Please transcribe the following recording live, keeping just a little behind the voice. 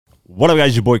What up,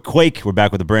 guys? Your boy Quake. We're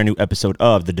back with a brand new episode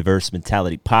of the Diverse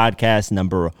Mentality Podcast,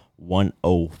 number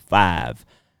 105.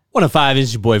 105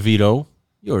 is your boy Vito.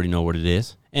 You already know what it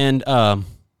is. And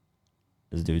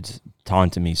This dude's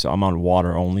taunting me, so I'm on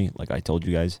water only, like I told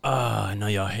you guys. I know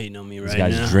y'all hating on me right This now.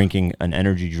 guy's drinking an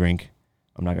energy drink.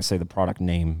 I'm not gonna say the product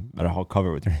name, but I'll cover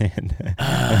it with your hand.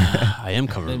 I am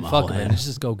covering Man, my fuck whole it, man. head. Let's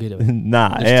just go get it.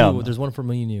 Nah, There's hell. two. There's one for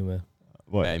me and you, man.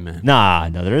 What? Hey, man. Nah,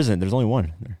 no, there isn't. There's only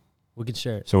one. We can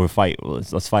share it. So we fight.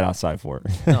 Let's fight outside for it.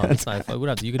 No, it's not. We don't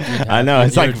have to. You can drink half. I know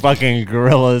it's You're- like fucking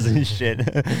gorillas and shit.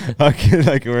 Fucking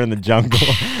like we're in the jungle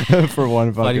for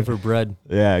one fighting fucking. for bread.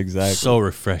 Yeah, exactly. So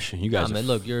refreshing. You Nah, guys man, are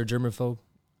look, you're a germaphobe.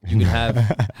 You can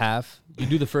have half. You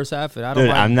do the first half, and I don't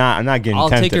Dude, mind. I'm not getting I'll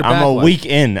take tempted. your I'm a backwash. week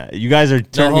in. You guys are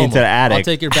turning me into an addict. I'll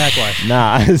take your backwash.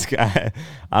 Nah, this guy.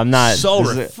 I'm not. so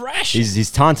this is refreshing.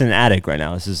 he's taunting an addict right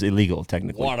now. This is illegal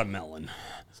technically. Watermelon.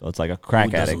 So it's like a crack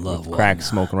Who doesn't addict love with crack watermelon?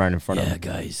 smoking right in front of Yeah, him.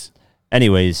 guys.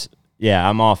 Anyways, yeah,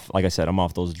 I'm off. Like I said, I'm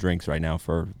off those drinks right now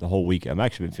for the whole week. I've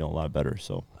actually been feeling a lot better.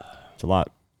 So it's a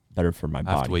lot better for my I have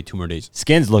to body. wait 2 more days.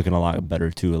 Skin's looking a lot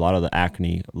better too. A lot of the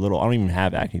acne, I don't even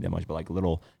have acne that much, but like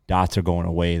little dots are going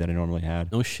away that I normally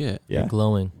had. No shit. Yeah. You're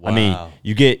glowing. I mean, Wow.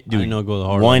 you get I didn't know it goes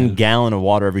hard 1 like that. gallon of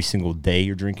water every single day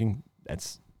you're drinking.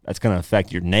 That's gonna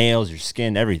affect your nails, your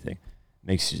skin, everything.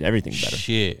 Makes everything better.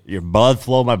 Shit. Your blood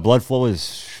flow, my blood flow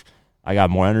is. I got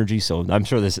more energy, so I'm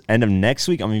sure this end of next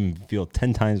week I'm gonna even feel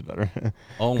 10 times better.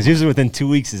 Oh, Because usually within 2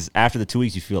 weeks is after the 2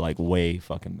 weeks you feel like way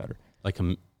fucking better.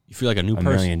 you feel like a new $1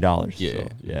 person. million. Yeah. So,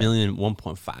 yeah. Million,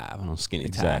 1.5 on skinny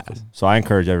Exactly. ties. So I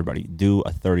encourage everybody, do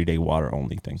a 30-day water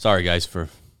only thing. Sorry, guys, for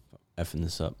effing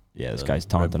this up. Yeah, this guy's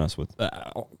taunting us with.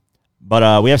 Uh,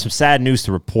 But we have some sad news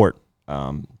to report.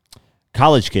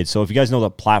 College Kid. So if you guys know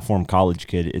the platform College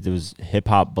Kid, it was a hip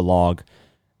hop blog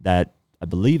that I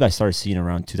believe I started seeing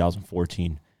around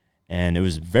 2014, and it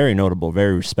was very notable,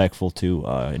 very respectful too.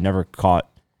 It never caught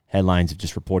headlines of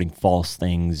just reporting false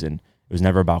things, and it was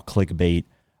never about clickbait.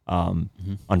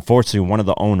 Unfortunately, one of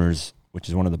the owners, which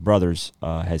is one of the brothers,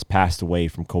 has passed away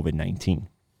from COVID-19.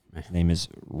 His name is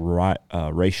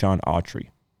Rayshawn Autry.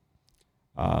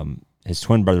 His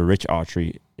twin brother, Rich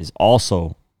Autry, is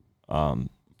also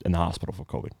in the hospital for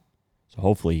COVID. So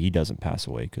hopefully he doesn't pass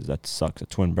away, because that sucks. A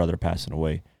twin brother passing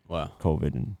away, wow.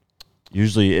 COVID. And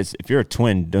usually if you're a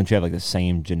twin, don't you have like the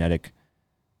same genetic,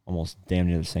 almost damn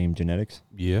near the same genetics?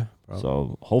 Yeah. Probably.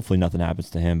 So hopefully nothing happens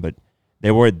to him. But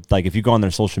they were like, if you go on their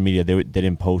social media, they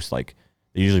didn't post like,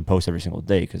 they usually post every single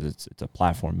day because it's a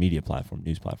platform, media platform,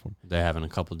 news platform. They have in a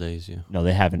couple days, yeah. No,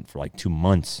 they haven't for like 2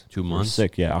 months. 2 They were months?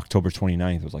 sick. Yeah, October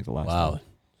 29th was like the last Wow. time.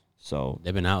 So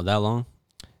They've been out that long?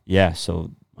 yeah, so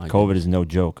My COVID is no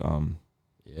joke.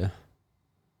 Yeah.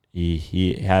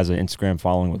 He has an Instagram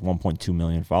following with 1.2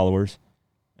 million followers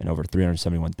and over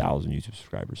 371,000 YouTube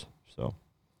subscribers. So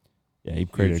yeah, he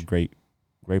created Huge. a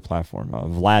great platform.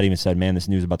 Vlad even said, "Man, this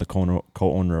news about the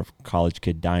co-owner of College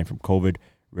Kid dying from COVID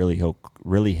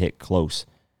really hit close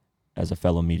as a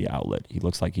fellow media outlet. He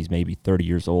looks like he's maybe 30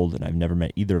 years old, and I've never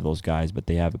met either of those guys, but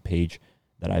they have a page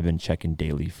that I've been checking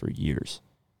daily for years."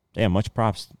 Damn, much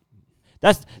props.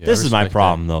 This is my respect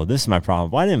problem, though. This is my problem.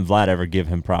 Why didn't Vlad ever give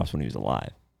him props when he was alive?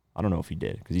 I don't know if he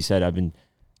did, because he said, I've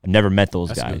never met those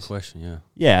That's a good guys. question, yeah.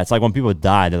 Yeah, it's like when people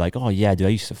die, they're like, "Oh yeah, dude, I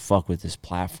used to fuck with this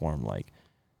platform." Like,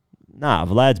 nah,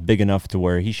 Vlad's big enough to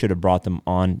where he should have brought them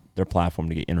on their platform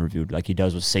to get interviewed, like he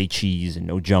does with Say Cheese and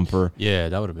No Jumper. Yeah,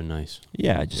 that would have been nice.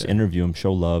 Yeah, just Yeah. interview him,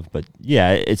 show love. But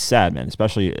yeah, it's sad, man.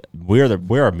 Especially we're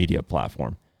a media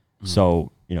platform,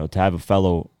 so to have a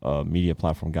fellow media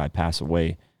platform guy pass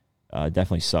away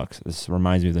definitely sucks. This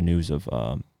reminds me of the news of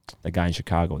the guy in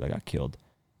Chicago that got killed.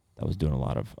 That was doing a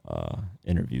lot of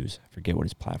interviews. I forget what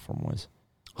his platform was.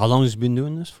 How long has he been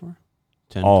doing this for?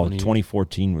 10, Oh, 20 years?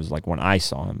 2014 was like when I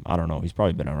saw him. I don't know. He's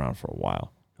probably been around for a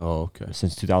while. Oh, okay.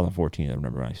 Since 2014, I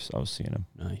remember I was seeing him.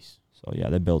 Nice. So yeah,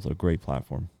 they built a great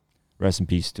platform. Rest in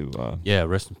peace to Yeah,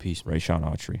 rest in peace. Rayshawn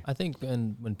Autry. I think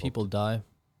when people die,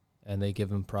 and they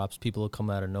give him props, people will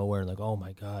come out of nowhere and like, oh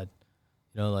my god,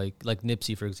 like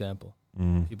Nipsey, for example.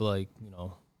 Mm. People like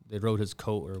they wrote his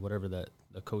coat or whatever the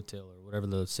coattail or whatever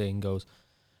the saying goes.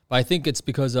 But I think it's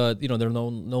because they're no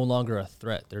longer a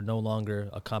threat. They're no longer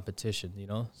a competition.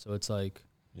 So it's like,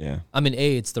 Yeah, I mean,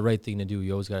 it's the right thing to do.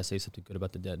 You always got to say something good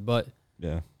about the dead. But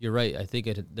yeah, you're right. I think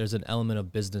there's an element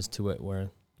of business to it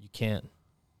where you can't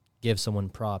give someone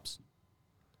props.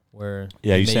 Where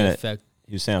yeah. it You may said it. affect.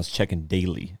 He was saying I was checking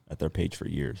daily at their page for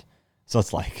years. So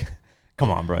it's like, come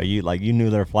on, bro. You knew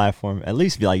their platform. At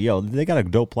least be like, yo, they got a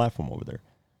dope platform over there.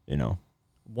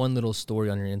 One little story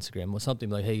on your Instagram was something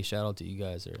like, "Hey, shout out to you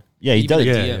guys," or Yeah, he even does. a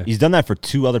Yeah, DM. yeah. He's done that for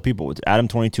 2 other people with Adam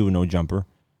 22 and No Jumper,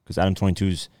 because Adam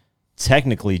 22's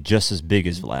technically just as big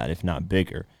as Vlad, if not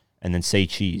bigger. And then Say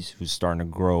Cheese, who's starting to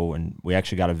grow. And we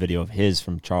actually got a video of his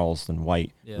from Charleston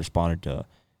White, responded to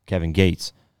Kevin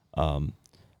Gates.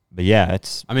 But yeah,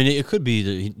 it's. I mean, it could be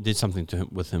that he did something to him,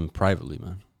 with him privately,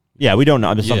 man. Yeah, we don't know.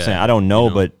 I'm just saying, I don't know,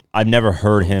 but I've never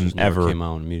heard him Just never ever came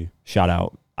out in the media. shout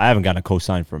out. I haven't gotten a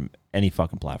cosign from any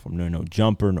fucking platform. No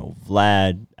Jumper, no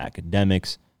Vlad,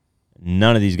 Academics.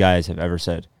 None of these guys have ever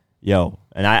said, yo.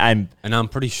 And I'm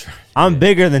pretty sure. I'm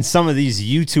bigger than some of these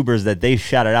YouTubers that they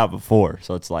shouted out before.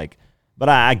 So it's like, but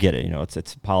I get it. You know,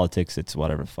 it's politics. It's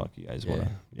whatever the fuck you guys want to,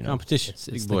 you know. Competition. It's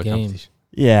Big the boy game. competition.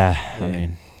 Yeah, I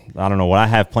mean, I don't know what I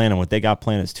have planned and what they got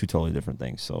planned is two totally different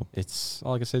things. So It's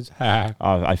all I can say is, ha.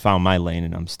 I found my lane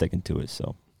and I'm sticking to it.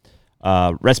 So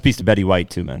rest in peace to Betty White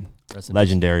too, man. Rest in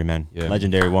Legendary, man. Yeah.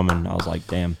 Legendary woman. I was like,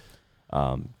 damn,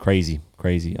 crazy.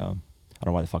 I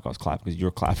don't know why the fuck I was clapping because you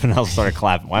were clapping. I started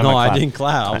clapping. Why am No, I I clapping? didn't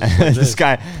clap. I was just like This this.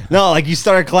 guy, no, like you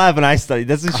started clapping. I studied.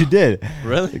 That's what you did.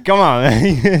 Really? Come on,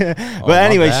 man. But my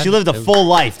anyway, bad. she lived a full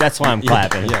life. That's why I'm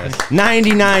clapping. yes.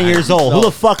 99 years old. Who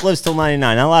the fuck lives till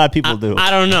 99? Not a lot of people do.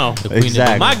 I don't know.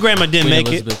 Exactly. My grandma didn't Queen make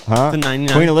Elizabeth. it. Huh? To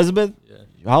 99. Queen Elizabeth?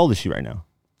 How old is she right now?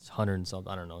 It's 100 and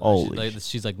something. I don't know. Holy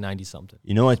She's like 90 something.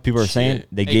 You know what people are saying? Shit.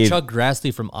 They Hey, gave. Chuck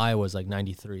Grassley from Iowa is like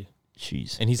 93,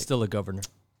 Jeez. and he's still a governor.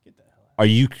 Are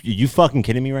you fucking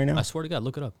kidding me right now? I swear to God,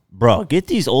 look it up. Bro, get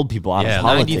these old people out Yeah, of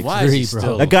politics. 93, Why is he bro.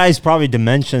 still- That guy's probably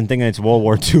dementia and thinking it's World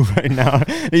War II right now.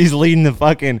 He's leading the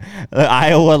fucking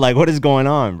Iowa. Like, what is going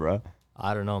on, bro?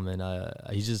 I don't know, man.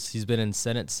 He's been in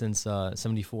Senate since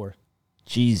 74.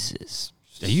 Jesus.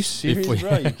 Are you serious, Before-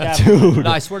 bro? You can't- Dude.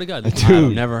 No, I swear to God.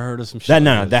 I've never heard of some shit. That,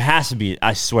 no, like there this. has to be.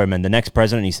 I swear, man. The next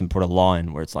president needs to put a law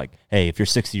in where it's like, hey, if you're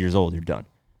 60 years old, you're done.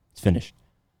 It's finished.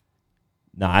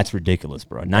 Nah, that's ridiculous,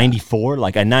 bro. 94?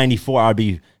 Like, at 94, I'd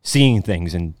be seeing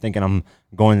things and thinking I'm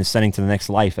going and sending to the next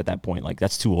life at that point. Like,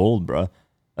 that's too old, bro.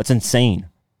 That's insane.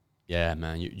 Yeah,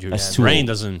 man. Your That's too brain old.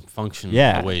 doesn't function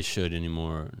Yeah. the way it should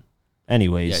anymore.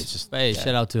 Anyways, Yeah, it's just. Hey,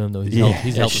 shout out to him though. He's, Yeah.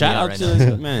 he's Yeah, helping shout me out out right to now.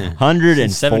 this man.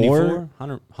 104?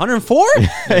 104?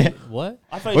 What?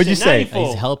 What'd you say?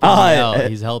 He's helping me out.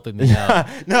 He's helping me out.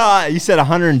 No, you said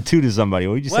 102 to somebody.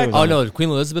 What did you say? was Oh 100? no, Queen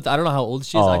Elizabeth. I don't know how old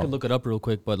she is. I Oh. can look it up real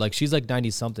quick, but like she's like 90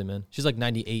 something, man. She's like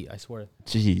 98. I swear,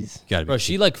 Jeez. Gotta be. bro.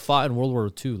 She like fought in World War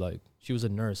II. Like she was a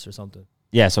nurse or something.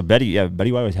 Yeah, so Betty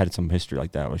White had some history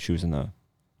like that where she was in the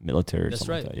military or That's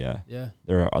something right. like that. Yeah.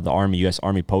 Yeah. The U.S.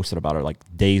 Army posted about her like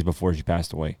days before she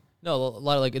passed away. No, a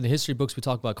lot of like in the history books we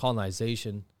talk about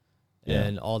colonization Yeah.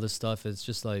 and all this stuff. It's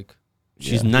just like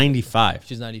She's Yeah. 95.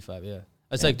 she's 95. Yeah,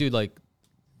 it's Yeah. like dude, like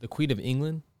the Queen of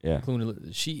England. Yeah.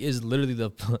 She is literally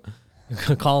the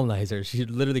colonizer. She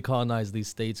literally colonized these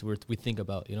states where we think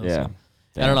about. You know. Yeah.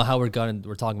 So, I don't know how we're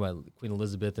talking about Queen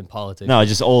Elizabeth and politics. No,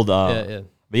 just old. Yeah.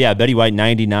 But yeah, Betty White,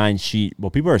 99.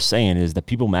 What people are saying is the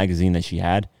People magazine that she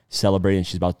had celebrating,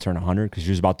 she's about to turn 100 because she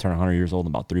was about to turn 100 years old in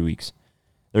about 3 weeks.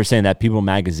 They're saying that People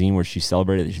magazine where she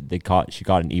celebrated, she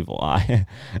caught an evil eye.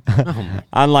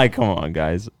 I'm like, come on,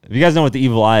 guys. If you guys know what the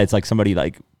evil eye, it's like somebody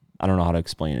like, I don't know how to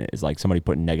explain it. It's like somebody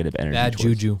putting negative energy. Bad towards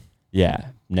juju.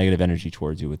 Yeah, negative energy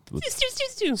towards you with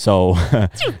so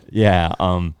yeah,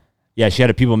 yeah, she had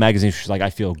a People magazine. She's like, I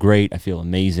feel great, I feel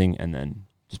amazing, and then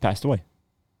just passed away.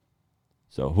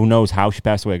 So who knows how she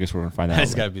passed away? I guess we're gonna find out.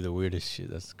 That's gotta be the weirdest shit.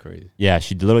 That's crazy. Yeah,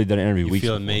 she literally did an interview You weeks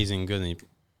feel before. amazing, good. And you,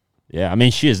 Yeah, I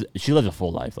mean she lived a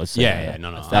full life. Let's say that.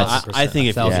 no. That's- I think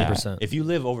if 1,000%. if you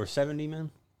live over 70,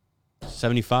 man,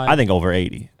 75. I think over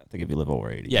 80. I think if you live over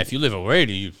 80. Yeah, if you live over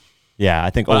 80, you. Yeah, I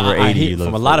think But over 80 I hear you live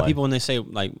from a full lot of life. people when they say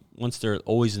like once they're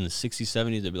always in the 60s,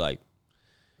 70s, they'll be like.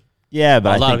 Yeah, but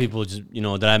A I lot think, of people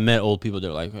just that I met old people.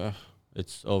 They're like,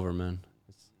 it's over, man.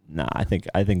 Nah, I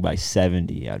think by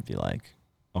 70 I'd be like,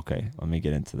 okay, let me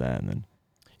get into that, and then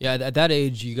Yeah, at that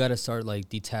age you got to start like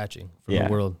detaching from Yeah.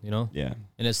 the world. You know. yeah.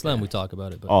 In Islam we talk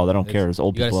about it. But Oh, they don't it's- care. There's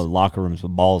old you gotta people in locker rooms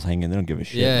with balls hanging. They don't give a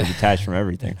shit. Yeah. They're detached from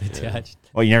everything. detached.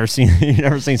 Well, you never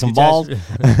seen some balls?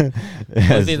 The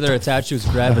only thing they're attached to is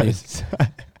gravity.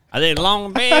 Are they long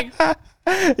and big?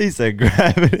 He said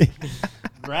gravity.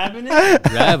 Grabbing it?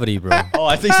 Gravity, bro. Oh,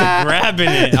 I think so. Grabbing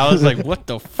it. I was like, what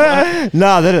the fuck? No,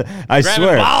 I Grabbing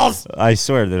swear. balls. I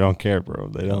swear they don't care, bro.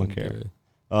 They don't care.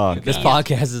 Oh, This God.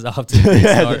 podcast is off to a good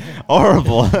Yeah, start.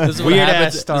 horrible. This is what Weird ass happens.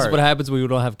 This is start. what happens when we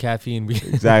don't have caffeine.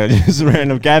 Exactly. Just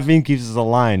random caffeine keeps us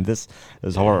aligned. This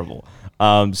is horrible.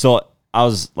 So I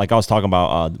was talking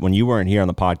about when you weren't here on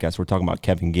the podcast. We're talking about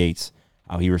Kevin Gates,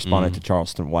 how he responded to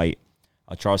Charleston White.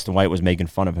 Charleston White was making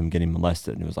fun of him getting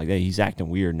molested, and it was like, hey, he's acting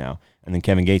weird now. And then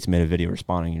Kevin Gates made a video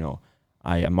responding,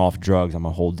 I am off drugs. I'm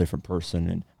a whole different person,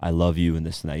 and I love you, and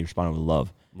this and that. He responded with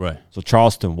love. Right. So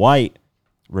Charleston White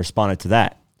responded to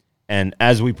that. And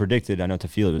as we predicted, I know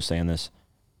Tafila was saying this,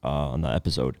 on the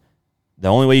episode. The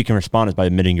only way you can respond is by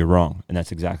admitting you're wrong, and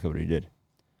that's exactly what he did.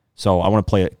 So I want to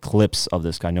play clips of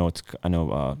this. I know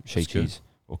Shea Cheese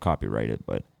will copyright it,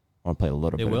 but I want to play a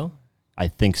little bit. They will? I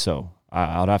think so.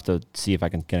 I'll have to see if I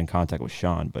can get in contact with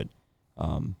Sean, but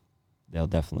they'll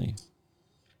definitely.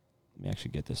 Let me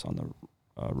actually get this on the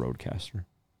Roadcaster.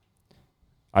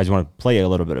 I just want to play a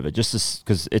little bit of it, just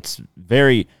because it's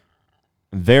very,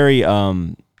 very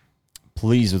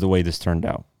pleased with the way this turned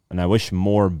out. And I wish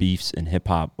more beefs in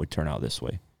hip-hop would turn out this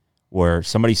way, where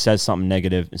somebody says something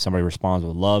negative and somebody responds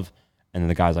with love, and then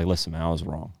the guy's like, listen, man, I was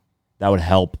wrong. That would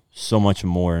help so much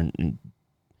more, and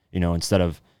instead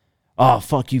of, oh,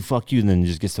 fuck you, and then it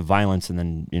just gets to violence, and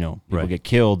then, people get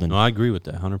killed. And No, I agree with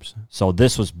that 100%. so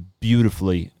this was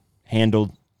beautifully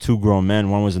handled. Two grown men,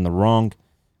 one was in the wrong,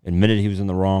 admitted he was in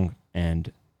the wrong,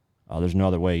 and there's no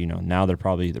other way. Now they're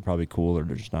probably cool, or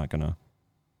they're just not gonna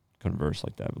converse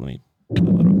like that. But let me play a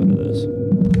little bit of this.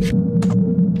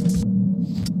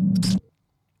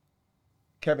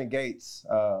 Kevin Gates,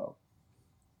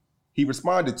 he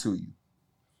responded to you.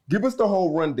 Give us the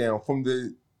whole rundown from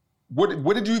the.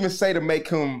 What did you even say to make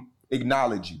him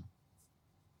acknowledge you?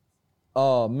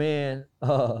 Oh man,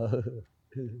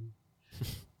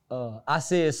 I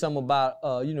said something about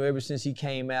ever since he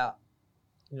came out,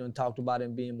 and talked about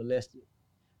him being molested,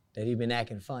 that he been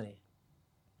acting funny.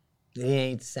 That he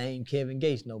ain't the same Kevin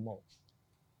Gates no more.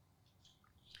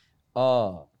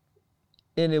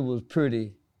 And it was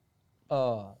pretty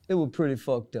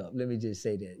fucked up. Let me just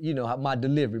say that. My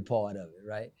delivery part of it,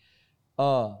 right?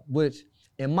 Which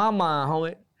in my mind,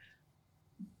 homie,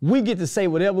 we get to say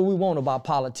whatever we want about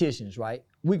politicians, right?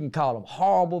 We can call them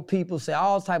horrible people, say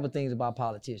all type of things about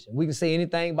politicians. We can say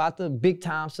anything about the big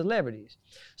time celebrities.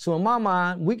 So in my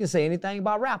mind, we can say anything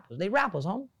about rappers. They rappers,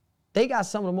 homie. They got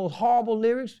some of the most horrible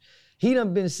lyrics. He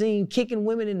done been seen kicking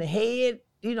women in the head,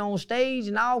 on stage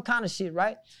and all kind of shit,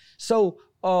 right? So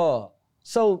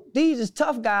these is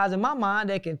tough guys in my mind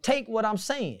that can take what I'm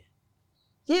saying.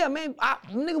 Yeah, man, I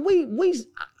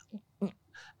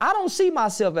don't see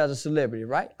myself as a celebrity,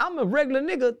 right? I'm a regular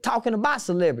nigga talking about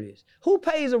celebrities. Who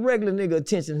pays a regular nigga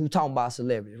attention who talking about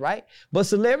celebrities, right? But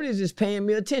celebrities is paying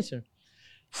me attention.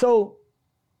 So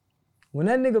when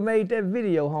that nigga made that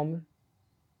video, homie,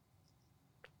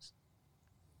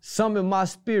 some in my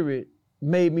spirit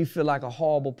made me feel like a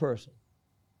horrible person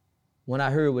when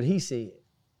I heard what he said.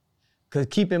 Because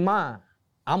keep in mind,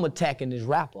 I'm attacking this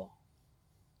rapper.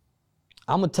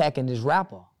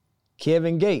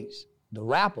 Kevin Gates, the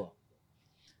rapper.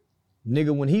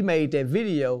 Nigga, when he made that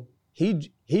video,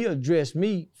 he addressed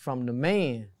me from the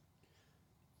man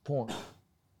point.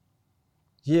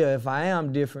 Yeah, if I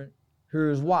am different,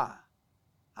 here's why.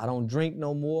 I don't drink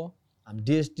no more. I'm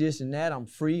this, and that. I'm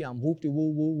free. I'm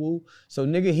whoop-de-woo-woo-woo. So,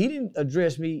 nigga, he didn't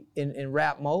address me in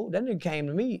rap mode. That nigga came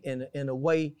to me in a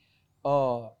way,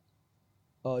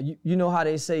 you know how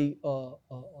they say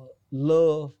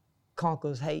love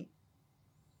conquers hate?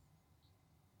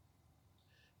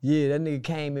 Yeah, that nigga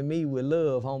came at me with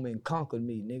love, homie, and conquered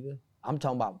me, nigga. I'm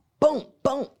talking about boom,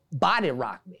 boom, body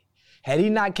rock me. Had he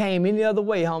not came any other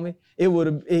way, homie,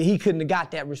 he couldn't have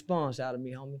got that response out of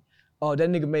me, homie. Oh, that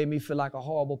nigga made me feel like a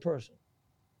horrible person.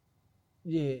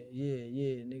 Yeah,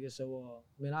 nigga. So,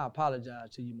 man, I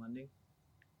apologize to you, my nigga.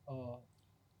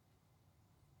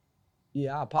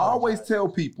 Yeah, I apologize. I always tell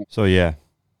people. So yeah.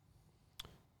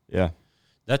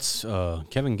 That's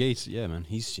Kevin Gates. Yeah, man.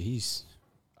 He's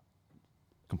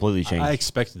Completely changed. I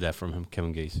expected that from him,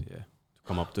 Kevin Gates. Yeah, to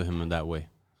come up to him in that way.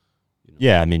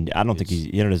 Yeah, I mean, I don't think he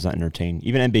does not entertain.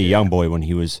 Even NBA YoungBoy when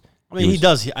he was. I mean, he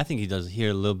does. I think he does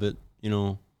here a little bit.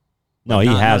 No, he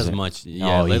hasn't. Not as much.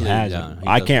 Yeah, he hasn't.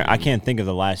 I can't think of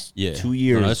the last 2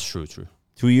 years. No, that's true.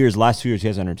 2 years. Last 2 years, he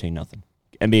hasn't entertained nothing.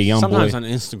 NBA YoungBoy. Sometimes on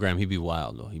Instagram, he'd be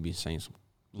wild though. He'd be saying some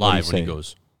live when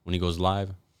he goes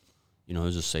live.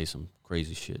 He'll just say some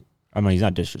crazy shit. I mean, he's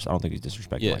not I don't think he's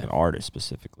disrespecting like an artist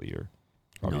specifically, or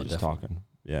probably just talking.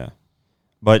 Yeah,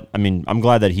 but I mean, I'm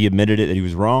glad that he admitted it, that he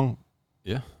was wrong.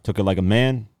 Yeah, took it like a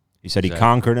man. He said he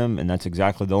conquered him, and that's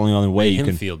exactly the only way you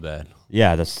can feel bad.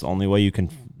 Yeah, that's the only way you can.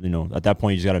 At that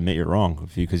point, you just got to admit you're wrong.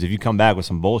 Because if you come back with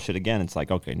some bullshit again, it's like,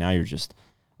 okay, now you're just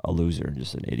a loser,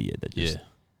 just an idiot that just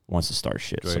wants to start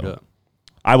shit. Straight up.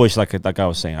 I wish, like I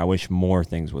was saying, I wish more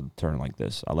things would turn like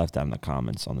this. I left that in the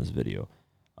comments on this video.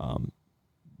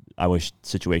 I wish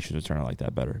situations would turn out like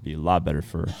that better. It'd be a lot better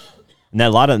for. And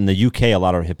that in the UK, a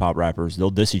lot of hip hop rappers,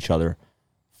 they'll diss each other,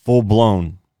 full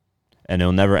blown, and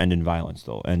it'll never end in violence.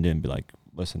 They'll end in be like,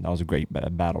 listen, that was a great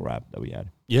battle rap that we had.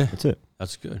 Yeah, that's it.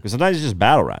 That's good. Because sometimes it's just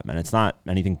battle rap, man. It's not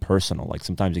anything personal. Like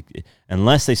sometimes,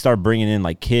 unless they start bringing in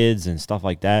like kids and stuff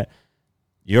like that,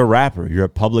 you're a rapper. You're a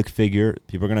public figure.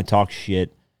 People are gonna talk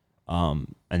shit.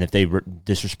 And if they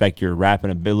disrespect your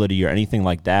rapping ability or anything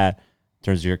like that in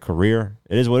terms of your career,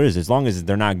 it is what it is. As long as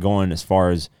they're not going as far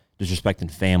as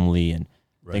disrespecting family and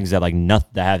things that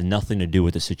that have nothing to do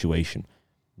with the situation,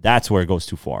 that's where it goes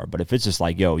too far. But if it's just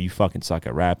like, yo, you fucking suck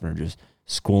at rapping, or just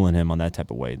schooling him on that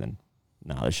type of way, then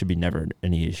no, there should be never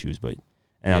any issues. But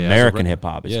American hip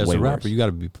hop is way as a rapper, worse. you got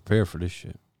to be prepared for this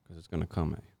shit because it's gonna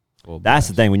come at you. That's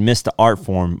the thing. We missed the art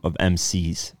form of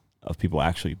MCs, of people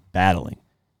actually battling.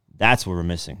 That's what we're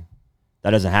missing.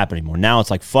 That doesn't happen anymore. Now it's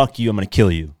like, fuck you, I'm going to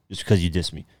kill you just because you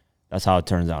diss me. That's how it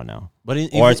turns out now. But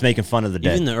it's making fun of the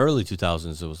dead. Even in the early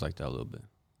 2000s, it was like that a little bit.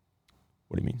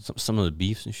 What do you mean? Some of the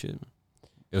beefs and shit.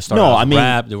 It was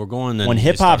rap. They were going. When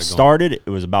hip hop started, it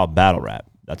was about battle rap.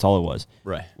 That's all it was.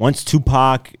 Right. Once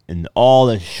Tupac and all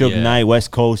the Suge Knight, West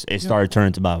Coast, it started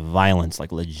turning to about violence,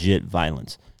 like legit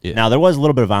violence. Yeah. Now, there was a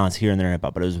little bit of violence here and there in hip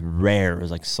hop, but it was rare. It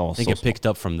was like I think it picked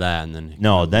up from that, and then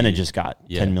then it just got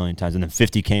 10 million times, and then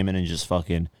 50 came in and just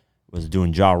fucking was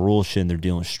doing Ja Rule shit, and they're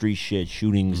dealing with street shit,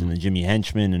 shootings, and the Jimmy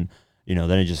Henchman, and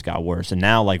then it just got worse. And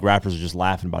now like rappers are just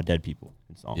laughing about dead people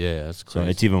in songs. Yeah, that's crazy. So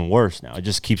it's even worse now. It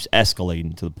just keeps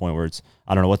escalating to the point where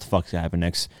I don't know what the fuck's gonna happen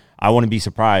next. I wouldn't be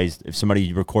surprised if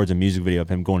somebody records a music video of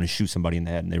him going to shoot somebody in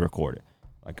the head and they record it.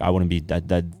 Like I wouldn't be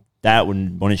that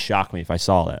wouldn't shock me if I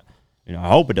saw that. I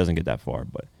hope it doesn't get that far,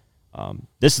 but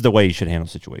this is the way you should handle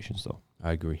situations, though.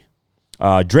 I agree.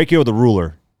 Drakeo the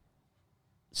Ruler.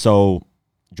 So,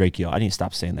 Drakeo, I need to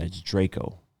stop saying that. It's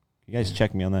Draco. You guys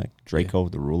check me on that? Draco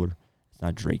the Ruler. It's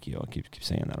not Drakeo. I keep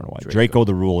saying that. I don't know why. Draco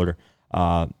the Ruler.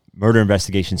 Murder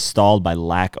investigation stalled by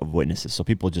lack of witnesses. So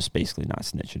people just basically not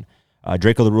snitching.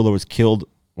 Draco the Ruler was killed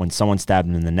when someone stabbed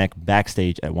him in the neck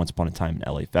backstage at Once Upon a Time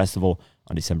in LA Festival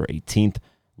on December 18th.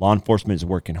 Law enforcement is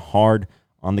working hard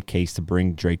on the case to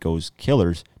bring Draco's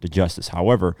killers to justice.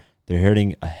 However, they're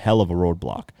hitting a hell of a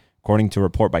roadblock. According to a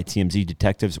report by TMZ,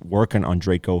 detectives working on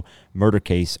Draco murder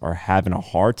case are having a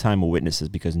hard time with witnesses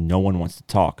because no one wants to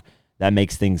talk. That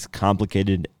makes things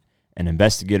complicated, and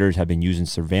investigators have been using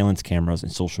surveillance cameras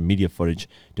and social media footage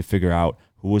to figure out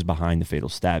who was behind the fatal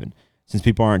stabbing. Since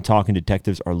people aren't talking,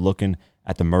 detectives are looking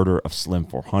at the murder of Slim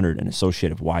 400, an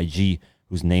associate of YG,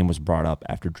 whose name was brought up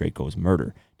after Draco's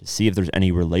murder, to see if there's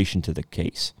any relation to the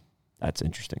case. That's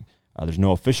interesting. There's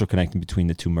no official connection between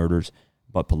the two murders,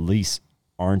 but police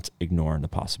aren't ignoring the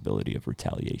possibility of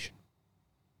retaliation.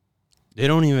 They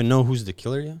don't even know who's the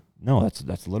killer yet? No,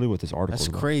 that's literally what this article is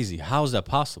about. That's crazy. How is that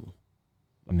possible?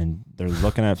 I mean, they're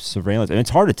looking at surveillance, and it's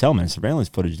hard to tell, man. Surveillance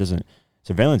isn't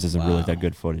really that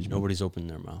good footage. Nobody's opened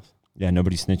their mouth. Yeah,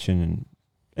 nobody's snitching, and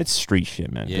it's street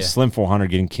shit, man. Yeah. Slim 400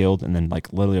 getting killed, and then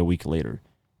like literally a week later,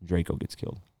 Draco gets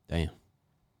killed. Damn.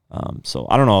 So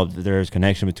I don't know if there's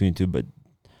connection between the two, but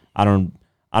I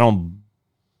don't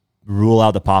rule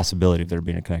out the possibility of there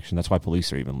being a connection. That's why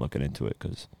police are even looking into it,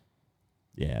 because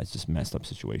it's just a messed up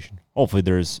situation. Hopefully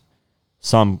there's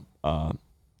some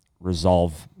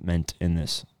resolvement in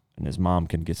this, and his mom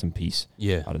can get some peace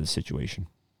out of the situation.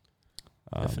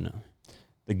 Definitely.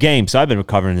 The Game. So I've been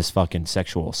covering this fucking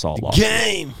sexual assault law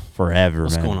forever,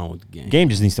 What's man. going on with the Game? Game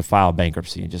just needs to file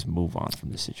bankruptcy and just move on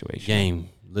from this situation. Game,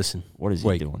 listen. What is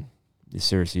he doing?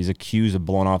 Seriously, he's accused of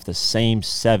blowing off the same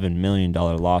 $7 million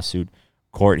lawsuit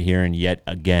court hearing yet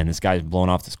again. This guy's blown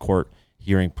off this court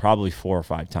hearing probably 4 or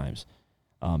 5 times.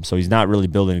 So he's not really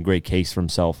building a great case for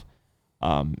himself.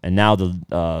 And now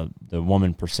the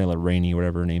woman, Priscilla Rainey,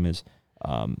 whatever her name is,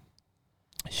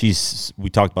 we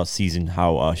talked about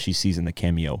how she's seasoned the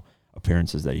cameo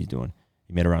appearances that he's doing.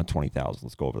 He made around 20,000.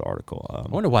 Let's go over the article. I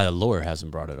wonder why the lawyer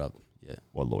hasn't brought it up yet.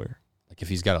 What lawyer? Like if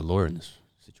he's got a lawyer in this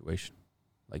situation.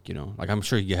 Like I'm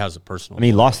sure he has a personal. I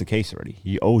mean, he lost the case already.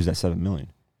 He owes that $7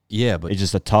 million. Yeah, but it's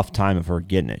just a tough time of her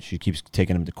getting it. She keeps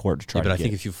taking him to court to try to get it. But I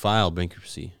think if you file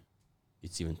bankruptcy,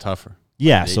 it's even tougher.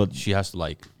 Yeah, so she has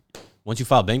to once you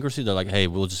file bankruptcy, they're like, hey,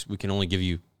 we can only give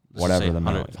you whatever the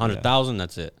amount, 100,000.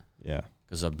 That's it. Yeah,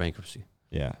 because of bankruptcy.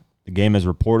 Yeah, the Game has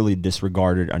reportedly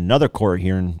disregarded another court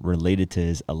hearing related to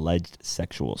his alleged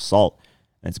sexual assault,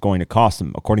 and it's going to cost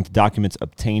him. According to documents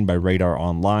obtained by Radar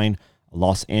Online, a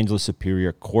Los Angeles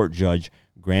Superior Court judge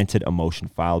granted a motion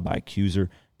filed by accuser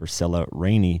Priscilla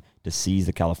Rainey to seize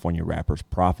the California rapper's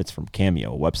profits from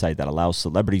Cameo, a website that allows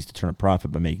celebrities to turn a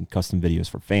profit by making custom videos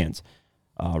for fans.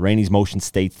 Rainey's motion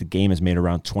states the Game has made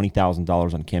around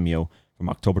 $20,000 on Cameo from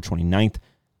October 29th,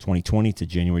 2020 to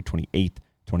January 28th,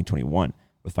 2021,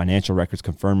 with financial records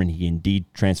confirming he indeed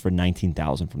transferred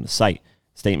 $19,000 from the site.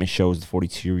 Statement shows the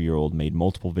 42-year-old made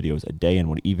multiple videos a day and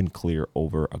would even clear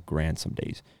over $1,000 some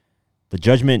days. The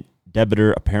judgment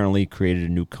debitor apparently created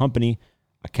a new company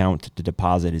account to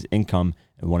deposit his income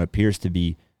and what appears to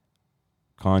be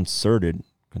concerted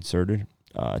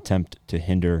attempt to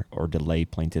hinder or delay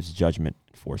plaintiff's judgment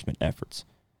enforcement efforts,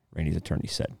 Rainey's attorney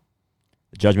said.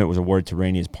 The judgment was awarded to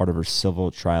Rainey as part of her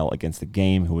civil trial against The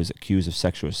Game, who was accused of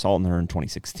sexual assaulting her in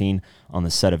 2016 on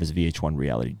the set of his VH1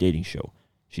 reality dating show,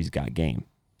 She's Got Game.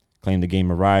 Claimed The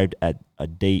Game arrived at a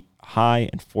date high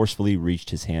and forcefully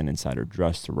reached his hand inside her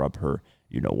dress to rub her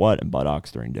you-know-what and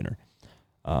buttocks during dinner.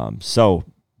 So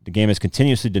The Game has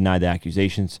continuously denied the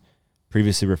accusations,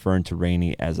 previously referring to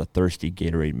Rainey as a thirsty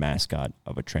Gatorade mascot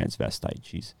of a transvestite.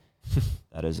 Jeez.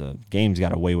 That is a Game's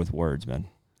got a way with words, man.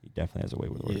 He definitely has a way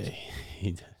with words. Yeah,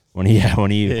 he does. When he does.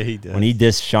 when he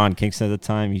dissed Sean Kingston at the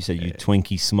time, he said, "You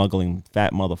Twinkie smuggling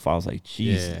fat motherfucker." I was like,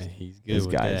 Jesus, Yeah, he's good this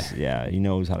with guy's that. yeah, he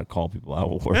knows how to call people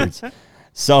out with words.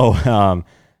 So,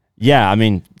 yeah, I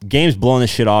mean, Game's blowing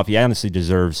this shit off. He honestly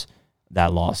deserves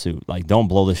that lawsuit. Like, don't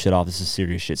blow this shit off. This is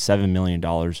serious shit. $7 million.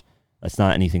 That's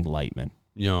not anything light, man.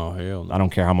 No, hell no. I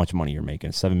don't care how much money you're making.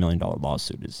 A $7 million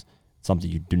lawsuit is something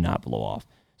you do not blow off.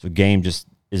 So Game just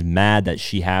is mad that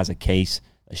she has a case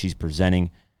that she's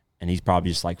presenting, and he's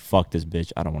probably just like, fuck this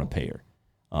bitch. I don't want to pay her.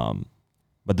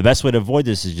 But the best way to avoid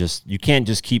this is just, you can't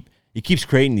just he keeps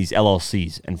creating these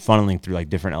LLCs and funneling through like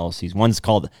different LLCs. One's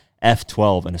called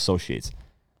F12 and Associates.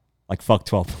 Like fuck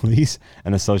 12 Police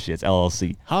and Associates,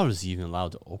 LLC. How is he even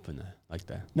allowed to open that like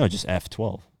that? No, just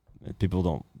F12. People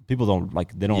don't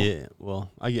like, they don't. Yeah,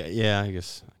 well, I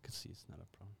guess I could see it's not a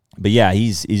problem. But yeah,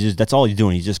 he's just, that's all he's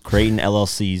doing. He's just creating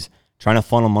LLCs, trying to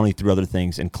funnel money through other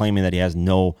things, and claiming that he has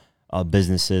no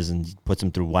businesses, and he puts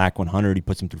them through WAC 100. He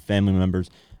puts them through family members.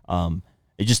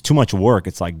 It's just too much work.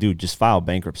 It's like, dude, just file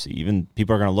bankruptcy. Even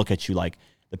people are going to look at you like,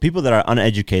 the people that are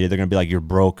uneducated, they're going to be like, you're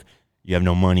broke, you have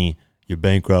no money, you're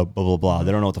bankrupt, blah, blah, blah.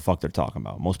 They don't know what the fuck they're talking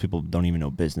about. Most people don't even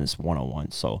know business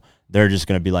 101. So they're just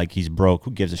going to be like, he's broke.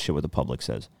 Who gives a shit what the public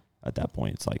says at that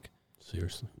point? It's like,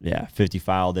 Seriously. yeah, 50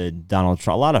 filed it. Donald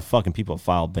Trump. A lot of fucking people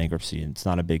filed bankruptcy, and it's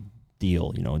not a big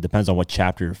deal. You know, it depends on what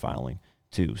chapter you're filing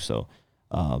too. So,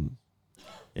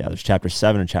 yeah, there's chapter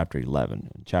 7 and chapter 11.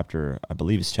 I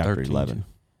believe it's chapter 13 11. too.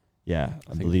 Yeah,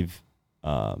 I believe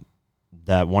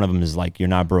that one of them is like, you're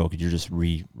not broke. You're just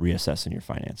reassessing your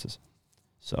finances.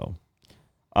 So,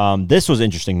 this was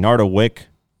interesting. Nardo Wick.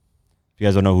 If you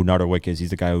guys don't know who Nardo Wick is,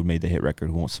 he's the guy who made the hit record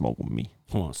 "Who Won't Smoke With Me."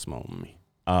 Who wants to smoke with me?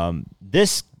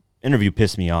 This interview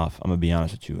pissed me off. I'm gonna be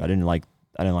honest with you. I didn't like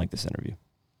this interview.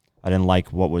 I didn't like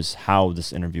how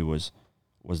this interview was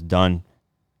done.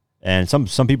 And some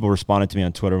people responded to me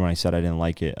on Twitter when I said I didn't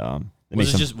like it.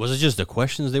 Was it just the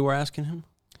questions they were asking him?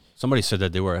 Somebody said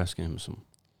that they were asking him some.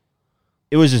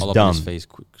 It was just all dumb. Up in his face,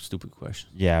 quick, stupid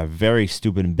questions. Yeah, very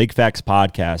stupid. And Big Facts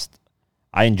podcast,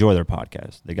 I enjoy their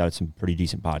podcast. They got some pretty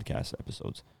decent podcast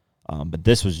episodes. But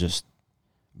this was just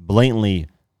blatantly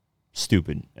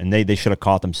stupid. And they should have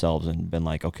caught themselves and been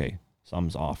like, okay,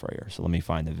 something's off right here. So let me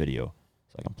find the video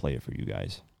so I can play it for you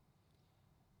guys.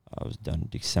 It was done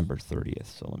December 30th.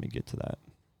 So let me get to that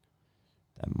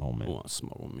moment. Who wants to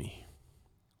smoke with me?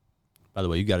 By the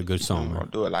way, you got a good song, I'm man.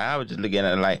 gonna do it. Like I was just looking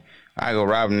at it like I go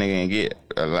rob a nigga and get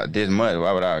like this much.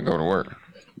 Why would I go to work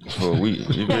for a week?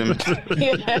 You feel me?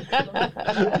 Yeah,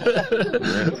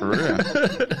 for real.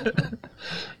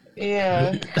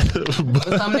 Yeah.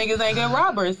 But some niggas ain't good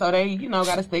robbers, so they,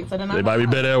 gotta stick to the They might be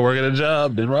better at working a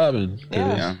job than robbing.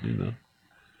 Yeah.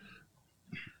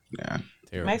 Yeah.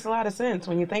 Terrible. Makes a lot of sense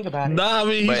when you think about it. Nah, I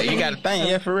mean, But you gotta think,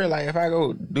 yeah, for real. Like if I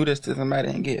go do this to somebody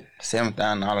and get $7,000,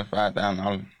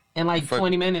 $5,000, In like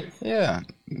 20 minutes. yeah,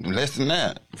 less than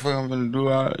that. Fuck, I'm gonna do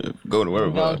go to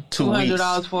work for 2 weeks.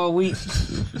 $200 for a week.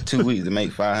 2 weeks to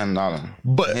make $500.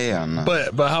 but Hell no.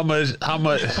 but how much?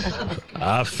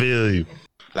 I feel you.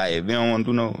 Like if you don't want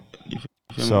to do no, you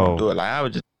feel So- me? Do it. Like I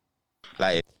would just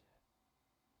like.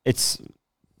 It's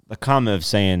the comment of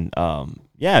saying,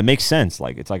 yeah, it makes sense.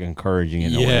 Like, it's like encouraging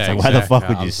in a way. Yeah, It's like, why the exactly. fuck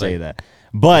would I you was say like, that?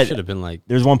 But Should have been like,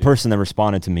 there's one person that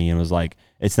responded to me and was like,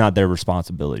 it's not their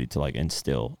responsibility to like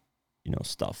instill,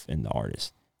 stuff in the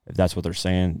artist. If that's what they're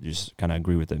saying, just kind of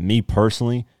agree with it. Me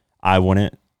personally, I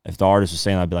wouldn't. If the artist was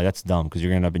saying that, I'd be like, that's dumb because you're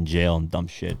going to end up in jail and dumb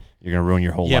shit. You're going to ruin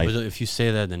your whole yeah, life. but if you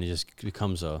say that, then it just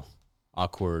becomes a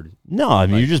awkward. No, I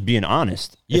mean, Like- you're just being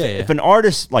honest. Yeah, If yeah. an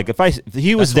artist, like, if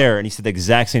he was That's there and he said the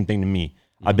exact same thing to me,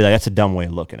 I'd Mm-hmm. be like, that's a dumb way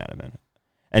of looking at it, man.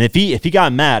 And if he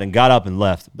got mad and got up and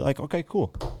left, I'd be like, okay,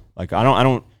 cool. Like, I'm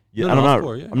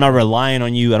not relying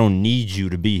on you. I don't need you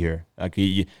to be here. Like,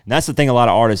 and that's the thing. A lot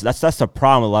of artists, that's the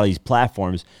problem with a lot of these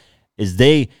platforms, is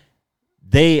they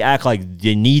act like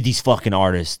they need these fucking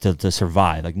artists to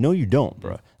survive. Like, no, you don't,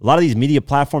 bro. A lot of these media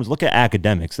platforms, look at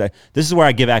academics. This is where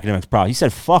I give academics props. He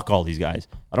said, fuck all these guys.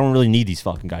 I don't really need these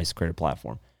fucking guys to create a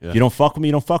platform. Yeah. If you don't fuck with me,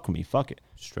 you don't fuck with me. Fuck it.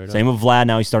 Straight up. Same with Vlad.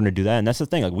 Now he's starting to do that. And that's the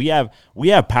thing. Like, we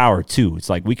have power too. It's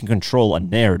like we can control a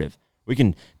narrative. We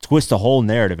can twist the whole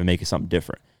narrative and make it something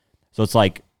different. So it's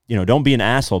like, you know, don't be an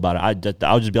asshole about it.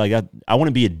 I'll just be like, I want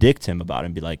to be a dick to him about it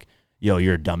and be like, yo,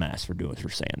 you're a dumbass for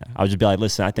saying that. I would just be like,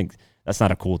 listen, I think that's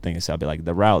not a cool thing to say. I'll be like,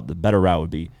 the better route would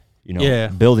be, you know,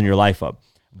 building your life up.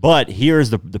 But here's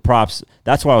the props.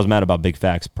 That's why I was mad about Big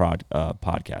Facts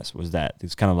podcast, was that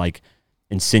it's kind of like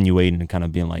insinuating and kind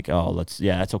of being like, oh,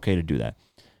 that's okay to do that.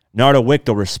 Nardo Wick,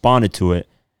 though, responded to it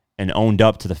and owned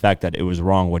up to the fact that it was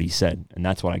wrong what he said, and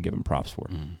that's what I give him props for.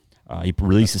 He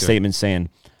released a statement saying,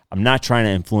 I'm not trying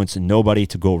to influence nobody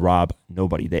to go rob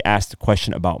nobody. They asked a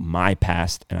question about my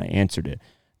past, and I answered it.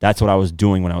 That's what I was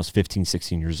doing when I was 15,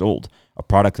 16 years old, a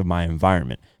product of my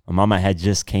environment. My mama had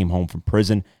just came home from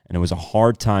prison, and it was a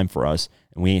hard time for us,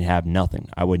 and we ain't have nothing.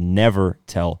 I would never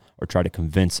tell or try to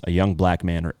convince a young black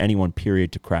man or anyone,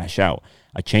 period, to crash out.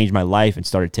 I changed my life and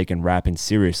started taking rapping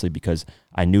seriously because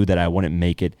I knew that I wouldn't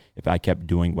make it if I kept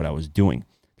doing what I was doing.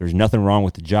 There's nothing wrong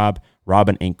with the job.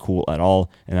 Robbing ain't cool at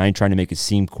all, and I ain't trying to make it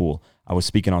seem cool. I was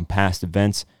speaking on past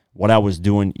events, what I was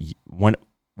doing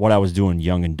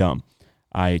young and dumb.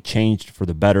 I changed for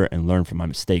the better and learned from my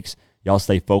mistakes. Y'all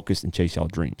stay focused and chase y'all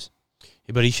dreams.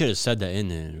 Yeah, but he should have said that in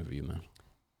the interview, man.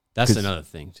 That's another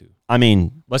thing, too. I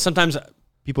mean... But sometimes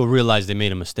people realize they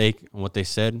made a mistake on what they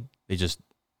said. They just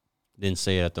didn't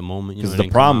say it at the moment. Because the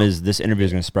problem is this interview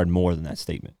is going to spread more than that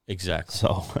statement. Exactly.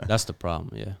 So that's the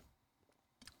problem, yeah.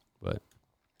 But...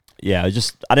 Yeah, I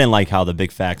didn't like how the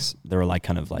Big Facts, they were like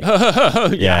kind of like...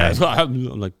 yeah.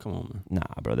 I'm like, come on, man.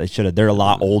 Nah, bro, they should have. They're a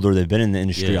lot older. They've been in the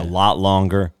industry a lot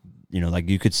longer. You know, like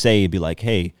you could say, be like,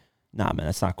 hey, nah, man,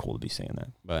 that's not cool to be saying that.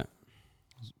 But...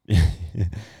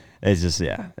 it's just,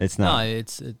 it's not. No,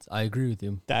 it's. I agree with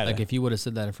you. Like if you would have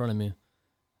said that in front of me,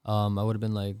 I would have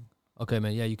been like, okay,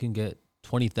 man, yeah, you can get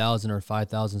 20,000 or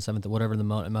 5,000, 7,000, whatever the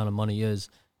amount of money is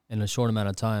in a short amount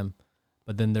of time.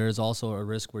 But then there is also a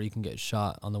risk where you can get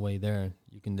shot on the way there.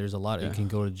 There's a lot. You can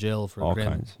go to jail for all a grand.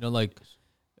 kinds. You know, like,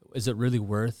 is it really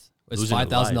worth? Is Losing your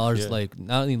 $5,000 life, like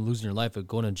not only losing your life, but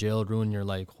going to jail, ruin your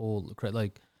like whole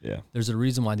like. Yeah. There's a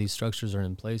reason why these structures are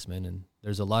in place, man, and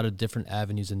there's a lot of different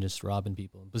avenues than just robbing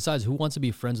people. Besides, who wants to be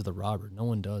friends with a robber? No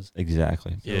one does.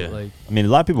 Exactly. So, Yeah. like, I mean, a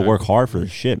lot of people work hard for this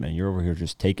shit, man. You're over here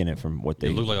just taking it from what they...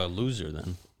 You look like a loser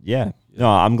then. Yeah. No,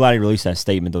 I'm glad he released that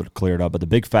statement, though, to clear it up. But the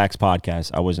Big Facts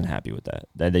podcast, I wasn't happy with that.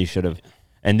 That they should have...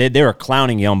 And they were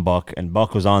clowning young Buck, and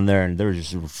Buck was on there, and they were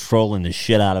just trolling the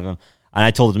shit out of him. And I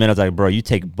told him, man, I was like, bro, you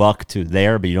take Buck to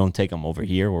there, but you don't take him over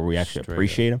here where we actually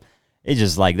appreciate him. It's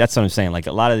just like, that's what I'm saying. Like,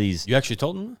 a lot of these... You actually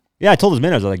told him? Yeah, I told his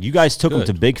man, I was like, you guys took him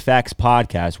to Big Facts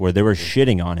podcast where they were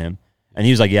shitting on him. And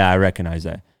he was like, yeah, I recognize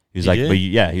that. He was like, did? but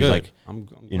yeah, he was like, I'm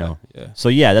you know. yeah. So,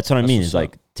 yeah, that's what I mean. It's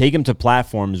what's like, take him to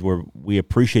platforms where we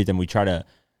appreciate them. We try to,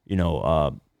 you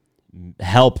know,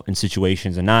 help in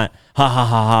situations and not, ha, ha,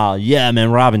 ha, ha, yeah,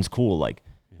 man, Robin's cool. Like,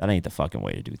 that ain't the fucking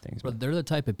way to do things. but they're the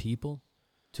type of people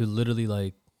to literally,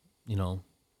 like, you know,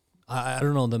 I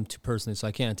don't know them too personally, so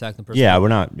I can't attack them personally. Yeah, we're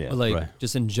not. Yeah. But like,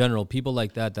 just in general, people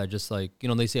like that just like, you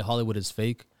know, they say Hollywood is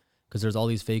fake because there's all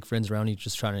these fake friends around you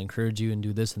just trying to encourage you and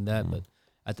do this and that. But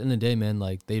at the end of the day, man,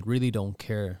 like they really don't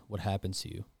care what happens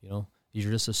to you. You know,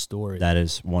 you're just a story. That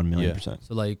is 1,000,000%.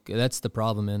 So like, that's the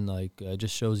problem, and like, it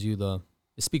just shows you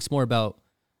it speaks more about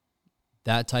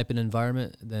that type of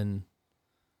environment than.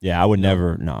 Yeah, I would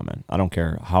never. No, man. I don't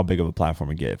care how big of a platform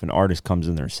we get. If an artist comes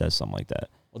in there and says something like that.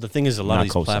 Well, the thing is, a lot Not of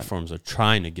these co-sign. platforms are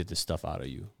trying to get this stuff out of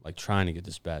you, like trying to get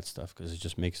this bad stuff, because it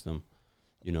just makes them,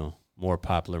 you know, more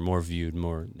popular, more viewed,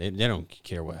 more. They don't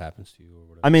care what happens to you or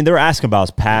whatever. I mean, they're asking about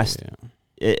his past.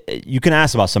 Yeah. You can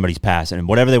ask about somebody's past, and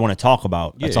whatever they want to talk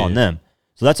about, that's on them.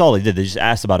 So that's all they did. They just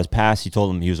asked about his past. He told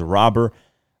them he was a robber.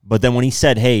 But then when he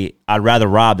said, hey, I'd rather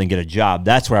rob than get a job,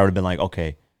 that's where I would have been like,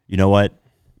 okay, you know what?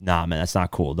 Nah, man, that's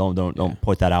not cool. Don't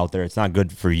put that out there. It's not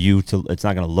good for you to. It's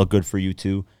not going to look good for you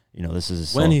too. You know, this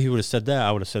is when he would have said that,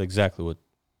 I would have said exactly what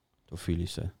Tofili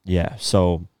said. Yeah.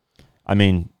 So, I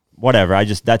mean, whatever. I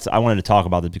wanted to talk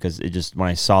about it because it just, when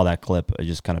I saw that clip, it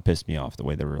just kind of pissed me off the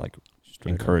way they were like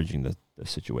encouraging the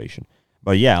situation.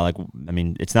 But yeah, like, I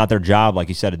mean, it's not their job. Like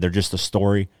you said, they're just a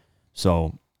story.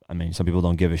 So, I mean, some people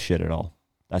don't give a shit at all.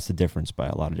 That's the difference by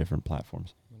a lot of different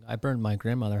platforms. I burned my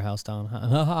grandmother's house down.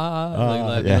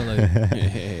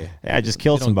 I just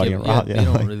killed somebody. They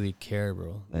don't really care,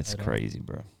 bro. That's crazy,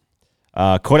 bro.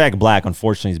 Kodak Black,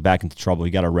 unfortunately, is back into trouble.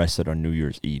 He got arrested on New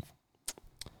Year's Eve.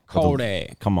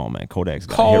 Kodak. Come on, man. Kodak's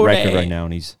got a hit record right now,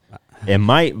 and it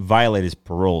might violate his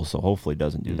parole, so hopefully it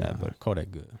doesn't do that. But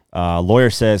Kodak good. Lawyer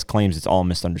claims it's all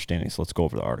misunderstanding, so let's go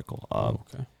over the article.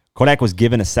 Okay. Kodak was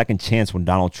given a second chance when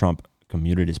Donald Trump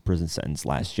commuted his prison sentence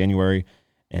last January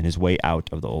and his way out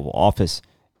of the Oval Office.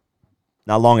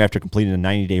 Not long after completing a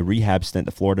 90-day rehab stint,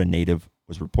 the Florida native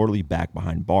was reportedly back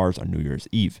behind bars on New Year's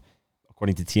Eve.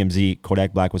 According to TMZ,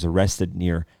 Kodak Black was arrested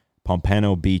near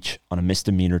Pompano Beach on a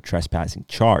misdemeanor trespassing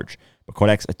charge. But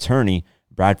Kodak's attorney,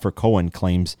 Bradford Cohen,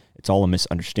 claims it's all a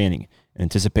misunderstanding. In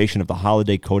anticipation of the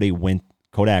holiday, Kodak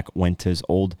went to his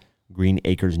old Green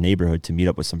Acres neighborhood to meet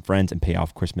up with some friends and pay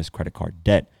off Christmas credit card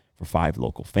debt for 5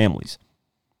 local families.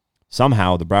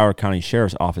 Somehow, the Broward County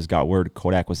Sheriff's Office got word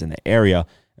Kodak was in the area,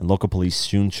 and local police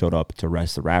soon showed up to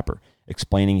arrest the rapper,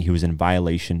 explaining he was in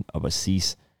violation of a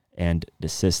cease and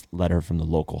desist letter from the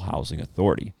local housing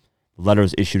authority. The letter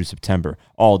was issued in September.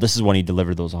 Oh, this is when he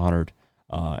delivered those 100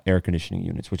 air conditioning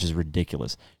units, which is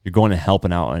ridiculous. You're going and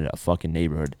helping out in a fucking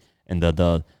neighborhood, and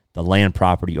the land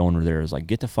property owner there is like,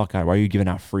 get the fuck out. Why are you giving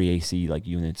out free AC like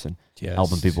units and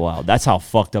helping people out? That's how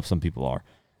fucked up some people are.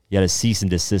 He had a cease and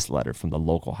desist letter from the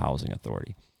local housing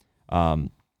authority.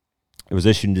 It was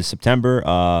issued in September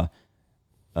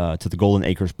to the Golden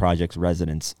Acres Project's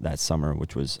residents that summer,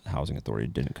 which was housing authority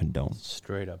didn't condone.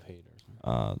 Straight up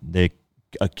haters. They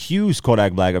accused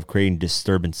Kodak Black of creating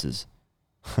disturbances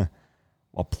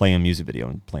while playing a music video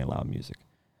and playing loud music.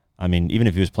 I mean, even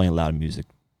if he was playing loud music,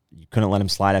 you couldn't let him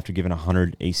slide after giving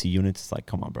 100 AC units. It's like,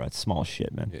 come on, bro. It's small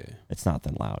shit, man. Yeah. It's not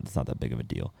that loud. It's not that big of a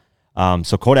deal.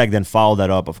 So Kodak then followed that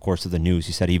up, of course, to the news.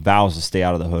 He said he vows to stay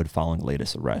out of the hood following the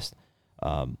latest arrest.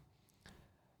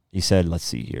 He said, let's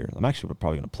see here. I'm actually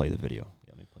probably going to play the video. Yeah,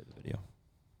 let me play the video.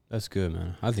 That's good,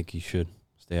 man. I think he should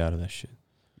stay out of that shit.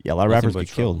 Yeah, a lot of rappers get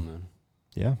killed. Man.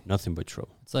 Yeah. Nothing but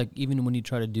trouble. It's like even when you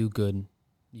try to do good,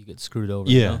 you get screwed over.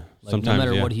 Yeah. You know? Like, Sometimes, no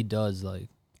matter what he does, like.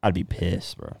 I'd be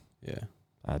pissed, bro. Yeah.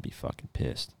 I'd be fucking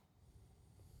pissed.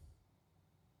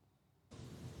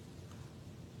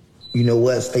 You know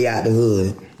what? Stay out the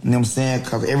hood. You know what I'm saying?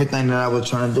 Because everything that I was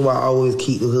trying to do, I always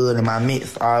keep the hood in my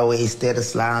midst. I always instead of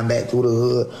sliding back through the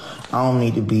hood. I don't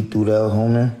need to be through there,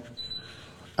 homie.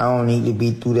 I don't need to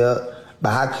be through there.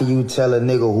 But how can you tell a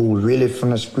nigga who really from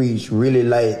the streets, really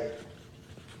like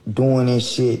doing this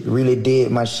shit, really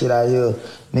did my shit out here,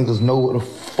 niggas know what the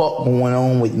fuck going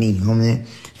on with me, homie?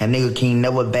 A nigga can't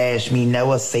never bash me,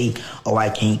 never say, oh, I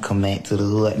can't come back to the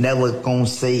hood. Never gonna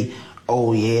say,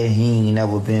 oh yeah, he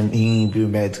ain't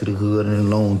been back to the hood in a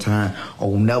long time.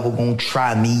 Oh, never gonna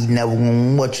try me, never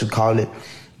gonna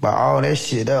But all that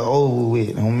shit, that over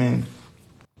with, homie.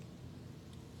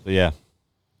 So yeah.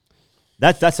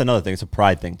 That's another thing. It's a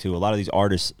pride thing too. A lot of these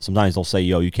artists, sometimes they'll say,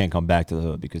 yo, you can't come back to the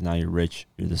hood because now you're rich,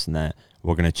 you're this and that.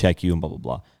 We're gonna check you and blah blah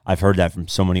blah. I've heard that from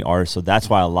so many artists. So that's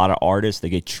why a lot of artists, they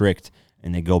get tricked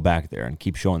and they go back there and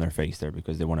keep showing their face there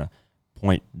because they want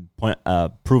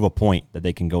to prove a point that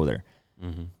they can go there.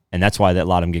 Mm-hmm. And that's why a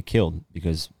lot of them get killed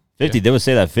because 50, they would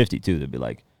say that 50 too. They'd be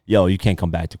like, yo, you can't come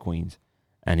back to Queens.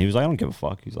 And he was like, I don't give a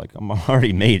fuck. He's like, I'm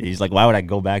already made it. He's like, why would I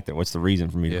go back there? What's the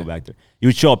reason for me to go back there? He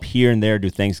would show up here and there,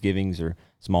 do Thanksgivings or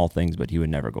small things, but he would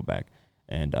never go back.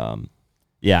 And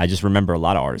yeah, I just remember a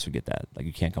lot of artists would get that. Like,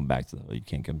 you can't come back to the, you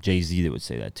can't come. Jay-Z, they would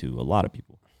say that too. A lot of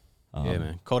people. Yeah,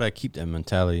 man. Kodak, keep that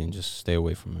mentality and just stay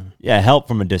away from it. Yeah, help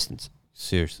from a distance.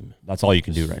 Seriously, man. That's all you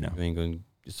can do right now.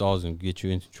 It's always going to get you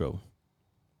into trouble.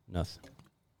 Nothing.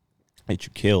 Get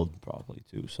you killed, probably,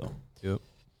 too. So. Yep.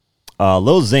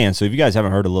 Lil Xan. So if you guys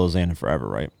haven't heard of Lil Xan in forever,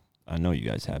 right? I know you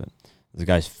guys haven't. This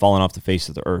guy's falling off the face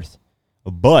of the earth.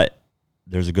 But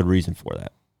there's a good reason for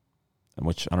that. And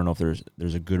which I don't know if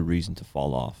there's a good reason to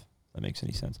fall off. If that makes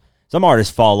any sense. Some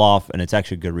artists fall off, and it's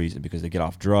actually a good reason because they get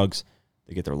off drugs,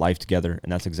 they get their life together,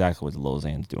 and that's exactly what Lil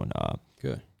Xan's doing.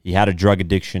 Good. He had a drug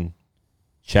addiction,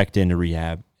 checked into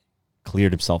rehab,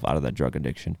 cleared himself out of that drug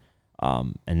addiction,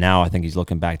 and now I think he's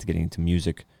looking back to getting into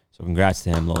music. So congrats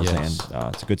to him, Lil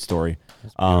Xan. It's a good story.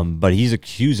 But he's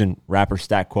accusing rapper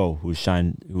Stat Quo, who was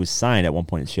signed at one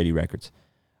point at Shady Records.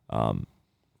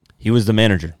 He was the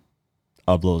manager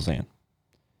of Lil Xan.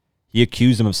 He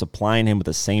accused him of supplying him with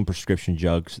the same prescription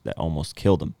drugs that almost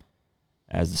killed him.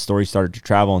 As the story started to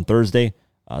travel on Thursday,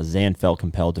 Xan felt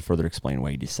compelled to further explain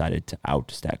why he decided to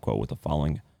out Stat Quo with a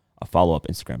follow-up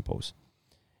Instagram post.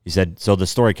 He said, so the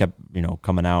story kept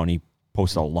coming out, and he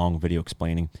posted a long video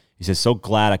explaining. He says, so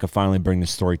glad I could finally bring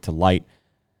this story to light.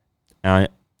 And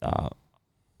let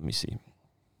me see.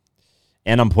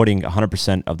 And I'm putting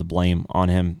 100% of the blame on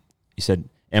him. He said,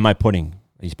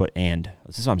 he's put and.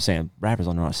 This is what I'm saying. Rappers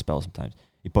don't know how to spell sometimes.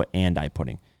 He put and I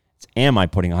putting. It's am I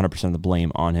putting 100% of the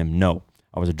blame on him? No.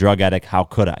 I was a drug addict. How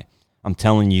could I? I'm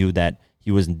telling you that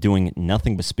he was doing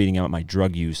nothing but speeding up my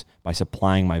drug use by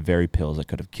supplying my very pills that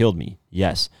could have killed me.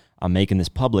 Yes, I'm making this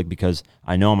public because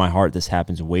I know in my heart this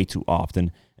happens way too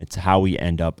often. It's how we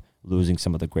end up losing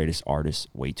some of the greatest artists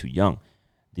way too young.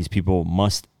 These people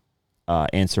must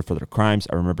answer for their crimes.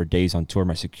 I remember days on tour,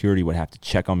 my security would have to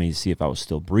check on me to see if I was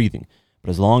still breathing. But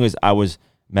as long as I was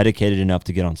medicated enough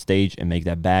to get on stage and make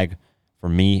that bag for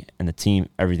me and the team.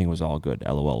 Everything was all good.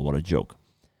 LOL, what a joke.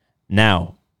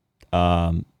 Now,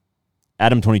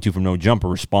 Adam22 from No Jumper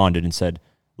responded and said,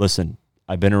 listen,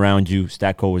 I've been around you.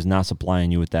 Statco was not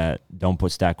supplying you with that. Don't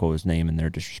put Statco's name in there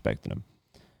disrespecting him.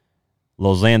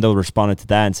 Lozando responded to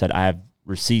that and said, I have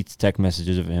receipts, text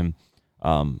messages of him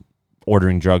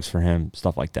ordering drugs for him,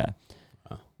 stuff like that.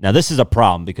 Wow. Now, this is a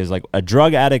problem because, like, a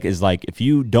drug addict is like, if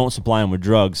you don't supply them with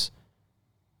drugs,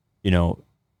 you know,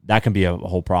 that can be a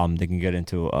whole problem. They can get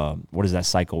into, what is that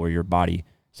cycle where your body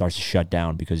starts to shut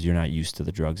down because you're not used to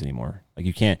the drugs anymore. Like,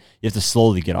 you have to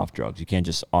slowly get off drugs. You can't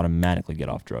just automatically get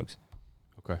off drugs.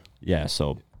 Okay. Yeah,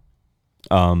 so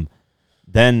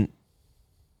then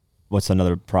what's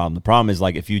another problem? The problem is,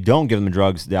 like, if you don't give them the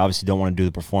drugs, they obviously don't want to do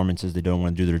the performances. They don't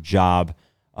want to do their job.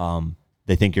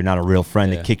 They think you're not a real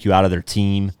friend. Yeah. They kick you out of their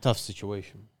team. Tough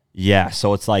situation. Yeah,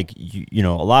 so it's like, you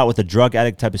know, a lot with the drug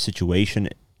addict type of situation,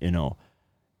 you know,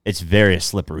 it's very a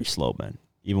slippery slope, man.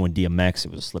 Even with DMX,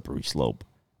 it was a slippery slope.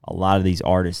 A lot of these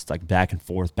artists, like, back and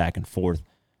forth.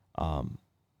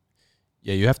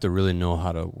 Yeah, you have to really know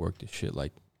how to work this shit,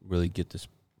 like, really get this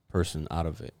person out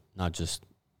of it, not just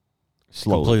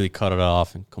slowly completely cut it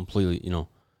off and completely, you know.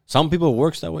 Some people it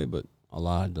works that way, but a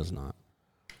lot does not.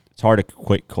 It's hard to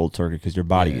quit cold turkey because your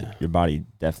body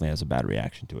definitely has a bad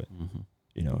reaction to it. Mm-hmm.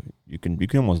 You know, you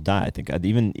can almost die. I think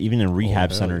even in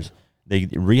rehab centers, they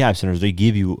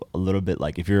give you a little bit,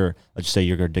 like, if you're, let's just say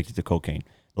you're addicted to cocaine,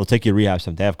 they'll take you to rehab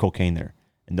center. They have cocaine there,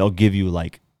 and they'll give you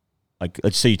like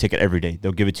let's say you take it every day.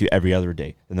 They'll give it to you every other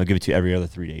day, then they'll give it to you every other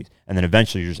 3 days, and then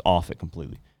eventually you're just off it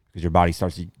completely because your body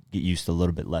starts to get used to a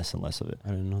little bit less and less of it. I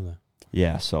didn't know that.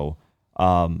 Yeah. So,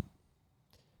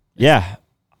 yeah.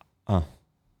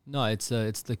 No, it's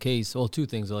the case. Well, two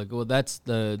things. Like, well, that's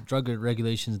the drug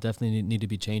regulations definitely need to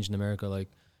be changed in America. Like,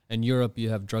 in Europe,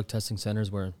 you have drug testing centers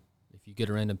where if you get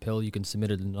a random pill, you can submit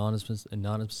it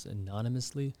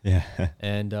anonymously. Yeah.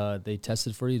 And they test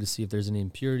it for you to see if there's any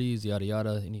impurities, yada,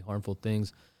 yada, any harmful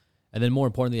things. And then more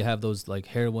importantly, you have those, like,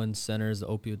 heroin centers, the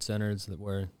opioid centers,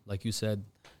 where, like you said,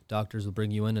 doctors will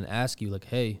bring you in and ask you, like,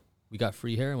 hey, we got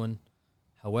free heroin.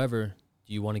 However,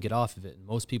 do you want to get off of it? And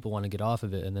most people want to get off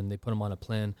of it, and then they put them on a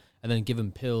plan and then give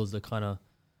them pills that kind of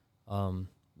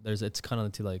it's kind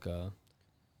of to, like,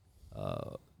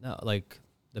 now, like,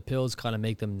 the pills kind of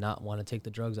make them not want to take the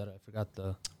drugs. I forgot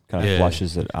the kind of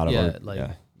flushes it out of it.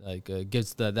 Like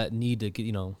gives that need to get,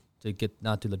 you know, to get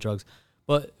not do the drugs.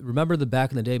 But remember the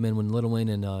back in the day, man, when Lil Wayne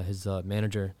and his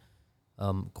manager,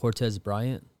 Cortez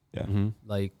Bryant. Yeah. Mm-hmm.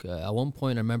 Like at one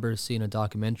point, I remember seeing a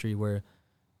documentary where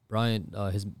Bryant,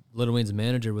 his Lil Wayne's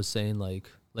manager, was saying like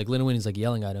Lil Wayne is like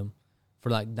yelling at him for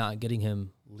like not getting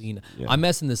him lean. Yeah. I'm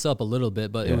messing this up a little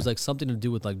bit, but it was like something to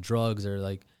do with like drugs or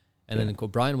like. And then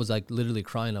Brian was like literally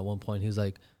crying at one point. He was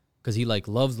like, because he like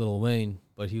loves Lil Wayne,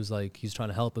 but he was like he's trying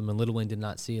to help him, and Lil Wayne did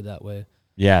not see it that way.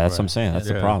 Yeah, that's what I'm saying. That's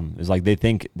the problem. It's like they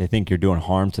think you're doing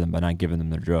harm to them by not giving them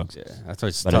their drugs. Yeah, that's why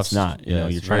it's but tough. It's not. You know,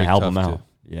 you're trying to help them out.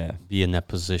 Yeah, be in that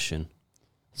position.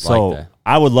 So like that.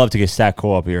 I would love to get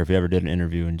Statco up here if he ever did an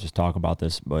interview and just talk about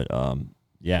this. But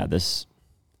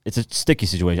it's a sticky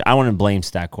situation. I wouldn't blame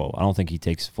Statco. I don't think he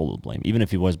takes full blame, even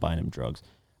if he was buying him drugs.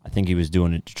 I think he was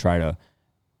doing it to try to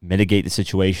mitigate the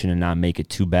situation and not make it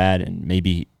too bad, and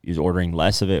maybe he's ordering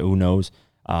less of it. Who knows?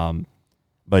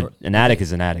 But an addict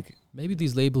is an addict. Maybe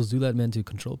these labels do that, man, to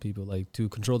control people, like to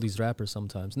control these rappers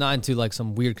sometimes. Not into like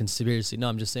some weird conspiracy. No,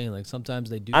 I'm just saying like sometimes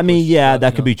they do. I mean, yeah,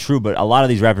 that could be true, but a lot of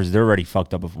these rappers, they're already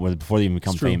fucked up before they even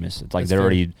become famous. It's like they're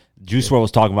already, Juice WRLD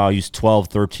was talking about, he was 12,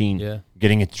 13,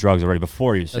 getting into drugs already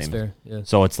before he was famous. Fair, yeah.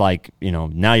 So it's like, you know,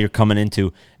 now you're coming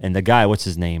into, and the guy, what's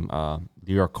his name?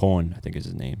 Leroy Cohen, I think is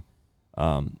his name.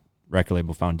 Record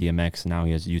label found DMX, and now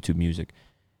he has YouTube music.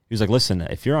 He was like, listen,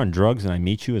 if you're on drugs and I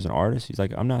meet you as an artist, he's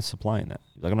like, I'm not supplying that.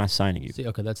 He's like, I'm not signing you. See,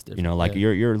 okay, that's different. You know, like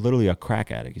you're literally a crack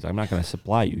addict. He's like, I'm not going to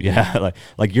supply you. Yeah,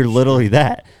 like you're literally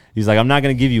that. He's like, I'm not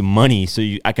going to give you money so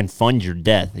I can fund your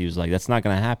death. He was like, that's not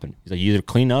going to happen. He's like, you either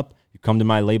clean up, you come to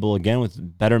my label again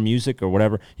with better music or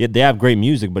whatever. Yeah, they have great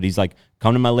music, but he's like,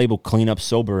 come to my label, clean up,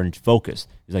 sober, and focused.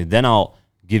 He's like, then I'll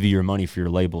give you your money for your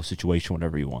label situation,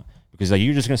 whatever you want. Because like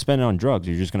you're just going to spend it on drugs.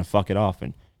 You're just going to fuck it off,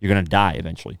 and you're going to die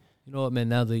eventually. You know what, man?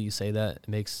 Now that you say that, it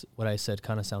makes what I said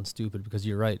kind of sound stupid because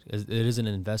you're right. It is an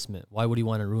investment. Why would you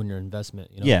want to ruin your investment?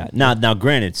 You know? Yeah. Now,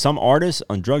 granted, some artists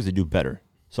on drugs, they do better.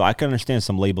 So I can understand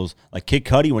some labels like Kid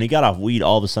Cudi when he got off weed,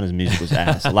 all of a sudden his music was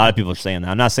ass. A lot of people are saying that.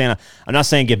 I'm not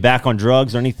saying get back on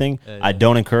drugs or anything. I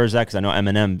don't encourage that because I know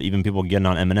Eminem, even people getting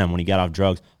on Eminem when he got off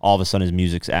drugs, all of a sudden his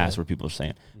music's ass. Where people are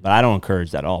saying, but I don't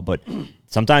encourage that at all. But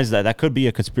sometimes that could be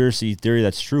a conspiracy theory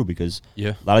that's true because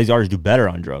a lot of these artists do better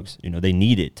on drugs. You know, they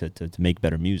need it to make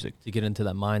better music. To get into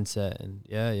that mindset and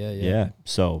yeah.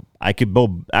 So I could both.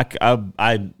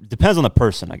 I depends on the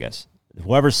person, I guess.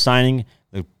 Whoever's signing,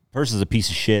 the person's a piece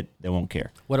of shit. They won't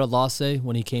care. What did Law say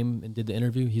when he came and did the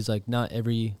interview? He's like, not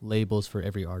every label's for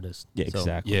every artist. Yeah, so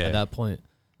exactly. At that point,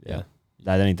 that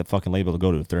ain't the fucking label to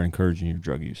go to if they're encouraging your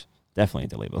drug use. Definitely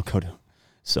ain't the label to go to.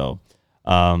 So,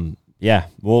 I'll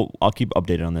keep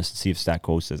updated on this and see if Stat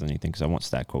Quo says anything because I want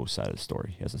Stat Quo's side of the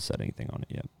story. He hasn't said anything on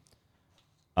it yet.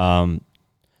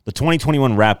 The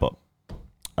 2021 wrap up.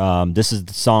 This is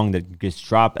the song that gets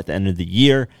dropped at the end of the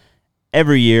year,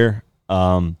 every year.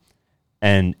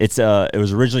 And it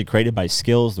was originally created by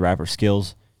Skills, the rapper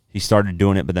Skills. He started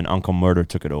doing it, but then Uncle Murder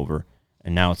took it over,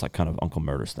 and now it's like kind of Uncle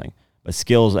Murder's thing. But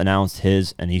Skills announced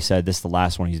his, and he said this is the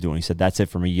last one he's doing. He said that's it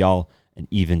for me, y'all, and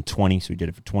even 20. So he did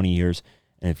it for 20 years.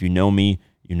 And if you know me,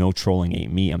 you know trolling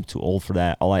ain't me. I'm too old for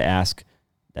that. All I ask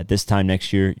that this time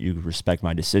next year you respect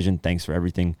my decision. Thanks for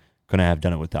everything. Couldn't have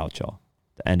done it without y'all.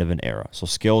 The end of an era. So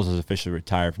Skills is officially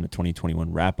retired from the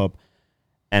 2021 wrap up.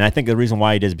 And I think the reason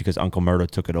why he did is because Uncle Murder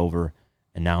took it over,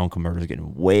 and now Uncle Murder is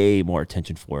getting way more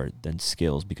attention for it than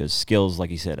Skills because Skills, like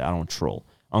he said, I don't troll.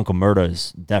 Uncle Murder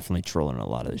is definitely trolling a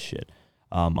lot of this shit.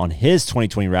 On his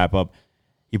 2020 wrap up,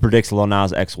 he predicts Lil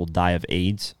Nas X will die of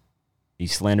AIDS. He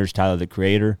slanders Tyler, the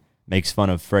Creator, makes fun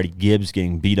of Freddie Gibbs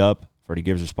getting beat up. Freddie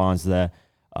Gibbs responds to that.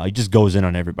 He just goes in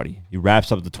on everybody. He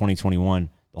wraps up the 2021,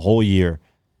 the whole year,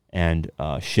 and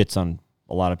shits on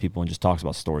a lot of people and just talks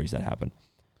about stories that happened.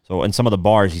 So in some of the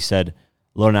bars, he said,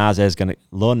 Lil Nas X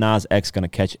gonna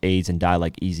catch AIDS and die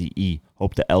like Eazy-E.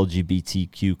 Hope the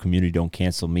LGBTQ community don't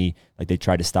cancel me like they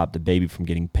tried to stop the baby from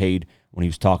getting paid when he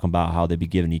was talking about how they be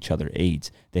giving each other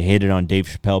AIDS. They hated on Dave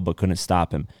Chappelle but couldn't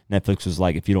stop him. Netflix was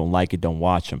like, if you don't like it, don't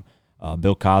watch him.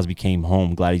 Bill Cosby came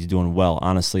home. Glad he's doing well.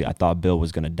 Honestly, I thought Bill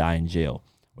was gonna die in jail,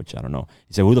 which I don't know.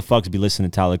 He said, who the fuck's be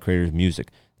listening to Tyler, the Creator's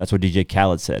music? That's what DJ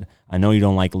Khaled said. I know you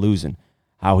don't like losing.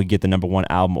 How he get the #1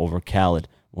 album over Khaled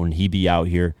when he be out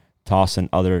here tossing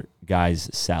other guys'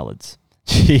 salads.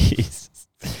 Jeez.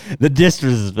 The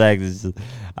disrespect is just,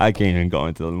 I can't even go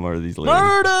into more of these lyrics.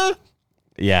 Murder!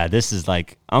 Yeah, this is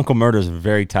like, Uncle Murder is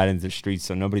very tight into the streets,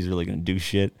 so nobody's really going to do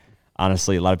shit.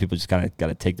 Honestly, a lot of people just kind of got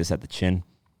to take this at the chin.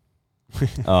 He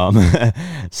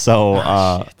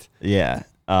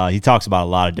talks about a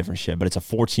lot of different shit, but it's a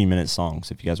 14-minute song,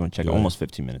 so if you guys want to check it, almost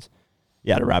 15 minutes.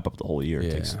 Yeah, to wrap up the whole year,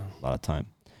 it takes a lot of time.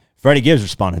 Freddie Gibbs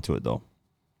responded to it, though.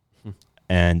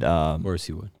 And of course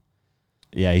he would.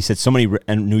 Yeah, he said, so many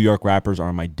New York rappers are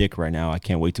on my dick right now. I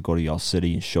can't wait to go to y'all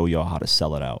city and show y'all how to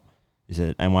sell it out. He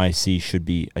said, NYC should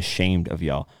be ashamed of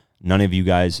y'all. None of you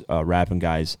guys rapping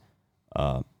guys,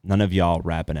 none of y'all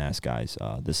rapping ass guys.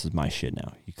 This is my shit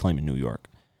now. He claiming New York.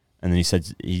 And then he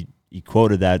said, he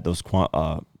quoted those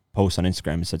posts on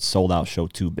Instagram and said, sold out show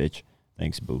 2, bitch.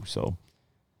 Thanks, boo. So,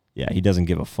 yeah, he doesn't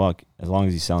give a fuck as long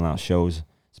as he's selling out shows.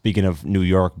 Speaking of New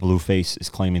York, Blueface is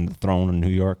claiming the throne in New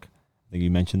York. I think you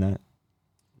mentioned that.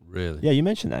 Really? Yeah, you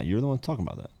mentioned that. You're the one talking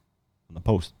about that on the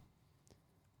post.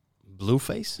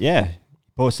 Blueface? Yeah.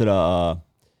 He posted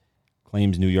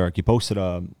claims New York. He posted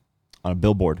on a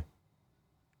billboard.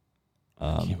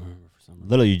 I can't remember for some reason.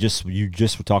 Literally, you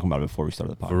just were talking about it before we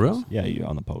started the podcast. For real? Yeah, you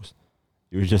on the post.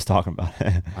 You were just talking about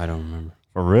it. I don't remember.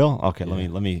 For real? Okay, Yeah.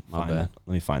 let me My find bad. that.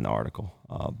 Let me find the article.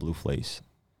 Blueface,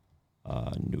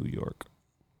 New York.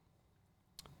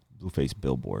 Blueface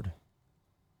billboard.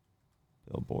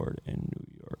 Billboard in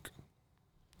New York.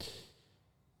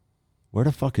 Where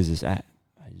the fuck is this at?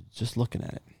 I'm just looking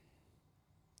at it.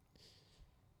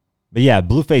 But yeah,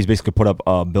 Blueface basically put up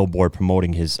a billboard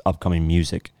promoting his upcoming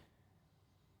music.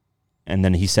 And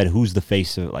then he said, who's the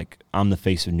face of, like, I'm the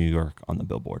face of New York on the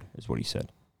billboard, is what he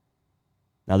said.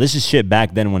 Now, this is shit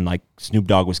back then when, like, Snoop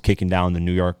Dogg was kicking down the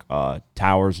New York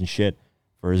towers and shit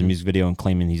for his music video and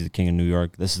claiming he's the king of New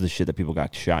York. This is the shit that people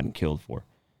got shot and killed for.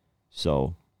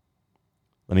 So,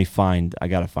 I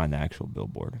got to find the actual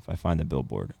billboard. If I find the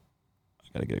billboard, I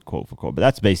got to get a quote for quote. But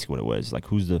that's basically what it was. Like,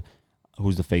 who's the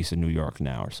face of New York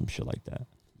now or some shit like that.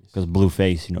 Because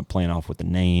Blueface, playing off with the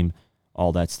name,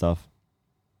 all that stuff.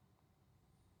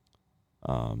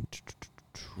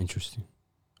 Interesting.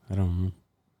 I don't know.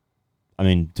 I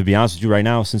mean, to be honest with you right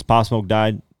now, since Pop Smoke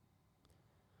died,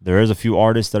 there is a few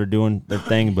artists that are doing their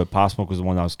thing, but Pop Smoke was the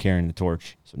one that was carrying the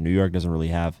torch. So New York doesn't really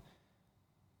have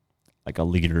like a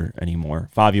leader anymore.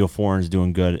 Fabio Foreign's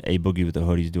doing good. A Boogie with the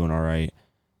Hoodie's doing all right.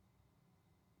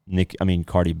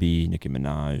 Cardi B, Nicki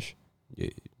Minaj. Yeah.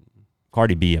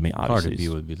 Cardi B, obviously. Cardi B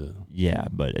would be the... Yeah,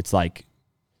 but it's like,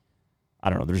 I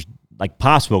don't know. There's like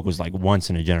Pop Smoke was like once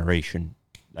in a generation.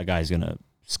 That guy's going to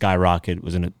skyrocket,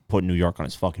 was going to put New York on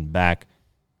his fucking back.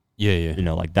 Yeah. You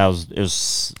know, like it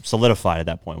was solidified at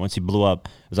that point. Once he blew up,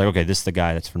 it was like, okay, this is the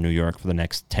guy that's for New York for the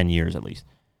next 10 years at least.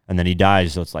 And then he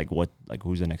dies, so it's like,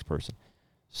 who's the next person?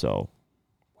 So,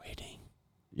 waiting.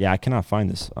 Yeah, I cannot find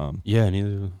this. Yeah,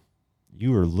 neither.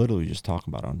 You were literally just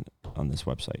talking about on this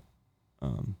website.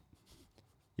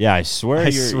 Yeah, I swear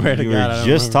you were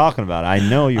just talking about it. I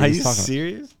know you were just talking. Are you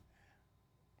serious?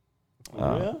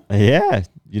 Yeah,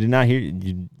 you did not hear.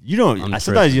 You don't.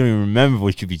 Sometimes you don't even remember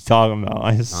what you be talking about.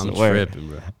 I swear. I'm tripping,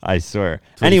 bro. I swear.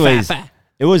 Anyways,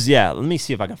 it was Let me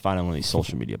see if I can find it on one of these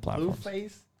social media platforms.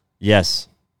 Blueface? Yes.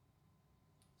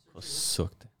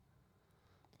 Sucked.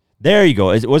 There you go.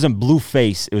 It wasn't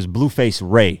Blueface. It was Blueface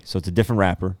Ray. So it's a different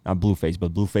rapper, not Blueface,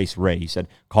 but Blueface Ray. He said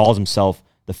calls himself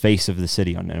the face of the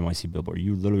city on NYC Billboard.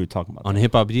 You literally were talking about on that.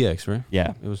 Hip Hop DX, right?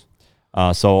 Yeah, it was.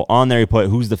 So on there he put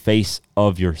who's the face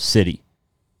of your city,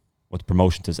 with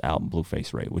promotion to his album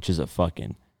Blueface Ray, which is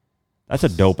that's a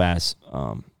dope ass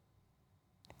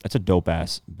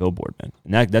billboard, man.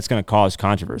 And that's gonna cause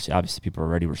controversy. Obviously, people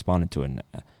already responded to it. And,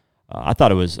 I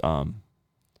thought it was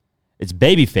it's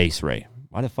Babyface Ray.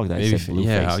 Why the fuck did I say Blueface?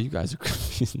 Yeah, you guys are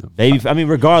confused.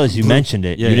 Regardless, you mentioned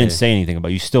it. Yeah, you didn't say anything about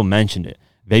it. You still mentioned it.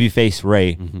 Babyface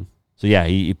Ray. Mm-hmm. So, yeah,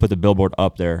 he put the billboard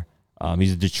up there.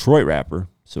 He's a Detroit rapper,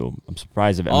 so I'm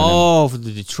surprised if Eminem... Oh, for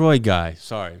the Detroit guy.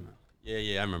 Sorry.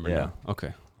 Yeah, I remember now. Okay.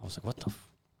 I was like, what the...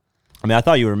 I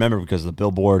thought you would remember because of the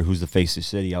billboard, who's the face of the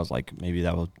city. I was like, maybe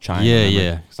that will chime.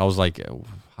 Yeah. Because I was like,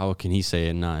 how can he say it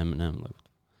and not Eminem?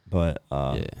 But...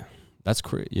 yeah. That's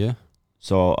crazy. Yeah.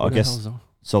 So, I guess...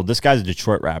 So this guy's a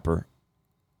Detroit rapper,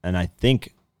 and I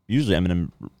think usually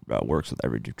Eminem works with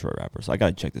every Detroit rapper. So I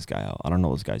gotta check this guy out. I don't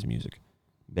know this guy's music.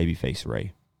 Babyface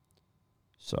Ray.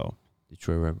 So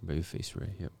Detroit rapper Babyface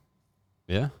Ray. Yep.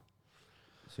 Yeah.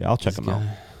 So yeah, I'll check him out.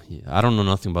 Yeah, I don't know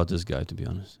nothing about this guy to be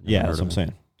honest. Yeah, that's what I'm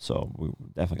saying. So we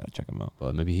definitely gotta check him out.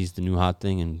 But maybe he's the new hot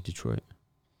thing in Detroit.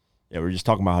 Yeah, we're just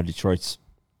talking about how Detroit's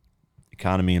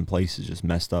economy and place is just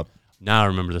messed up. Now I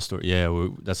remember the story. Yeah,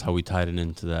 that's how we tied it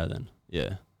into that then.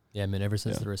 Yeah. Yeah, ever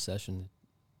since the recession,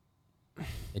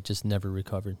 it just never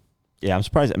recovered. Yeah, I'm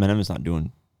surprised Eminem is not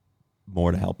doing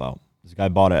more to help out. This guy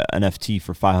bought an NFT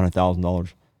for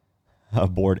 $500,000, a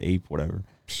Bored Ape, whatever.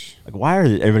 Like, why are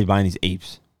everybody buying these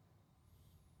apes?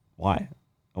 Why?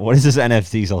 What is this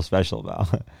NFT so special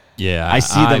about? Yeah, I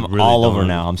see them really all over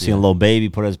now. I'm seeing Lil Baby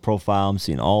put his profile. I'm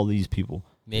seeing all these people.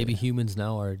 Maybe humans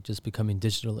now are just becoming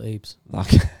digital apes.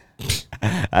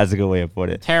 That's a good way to put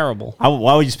it. Terrible.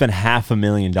 Why would you spend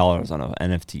 $500,000 on an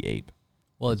NFT ape?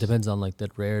 Well, it depends on like the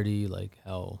rarity, like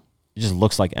how it just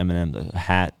looks like Eminem. The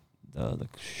hat, the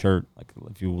shirt. Like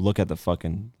if you look at the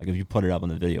fucking, like if you put it up on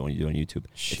the video when you do it on YouTube,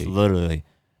 it's literally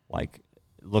like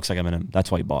it looks like Eminem.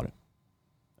 That's why he bought it.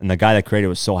 And the guy that created it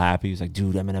was so happy. He's like,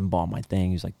 dude, Eminem bought my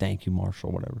thing. He's like, thank you,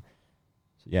 Marshall, whatever.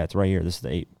 So yeah, it's right here. This is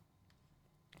the ape.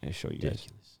 I'll show you guys.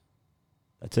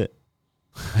 That's it.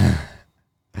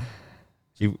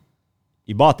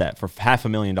 He bought that for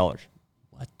 $500,000.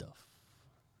 What the?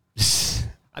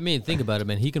 Think about it,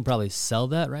 man. He can probably sell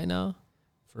that right now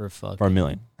for $1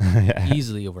 million.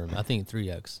 Easily over him. I think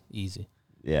 3x easy.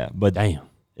 Yeah, but damn,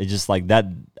 it's just like that.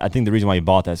 I think the reason why he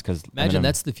bought that is because imagine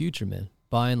that's the future, man.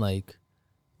 Buying like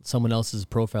someone else's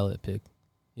profile pic,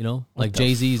 like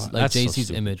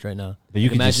Jay-Z's image right now. But you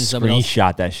can just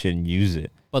screenshot that shit and use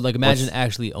it. But like, imagine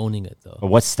actually owning it though. But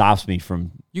what stops me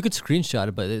from? You could screenshot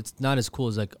it, but it's not as cool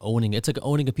as like owning it. It's like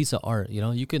owning a piece of art.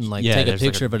 You can like take a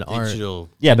picture of an art.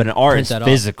 Yeah, but an art is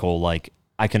physical. Like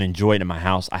I can enjoy it in my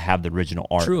house. I have the original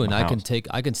art. True, and I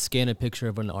can scan a picture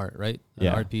of an art, right? An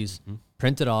art piece,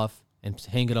 print it off, and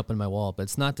hang it up on my wall. But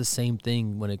it's not the same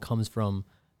thing when it comes from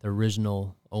the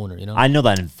original owner. I know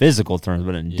that in physical terms,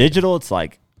 but in digital, it's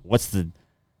like, what's the?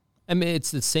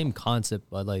 It's the same concept,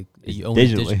 but like you own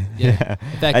digitally. Yeah.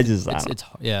 In fact, it's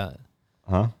yeah.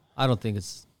 Huh? I don't think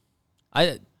it's. I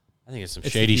think it's some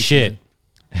shady shit.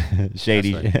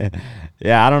 Shady. Right.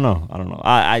 Yeah, I don't know.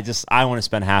 I want to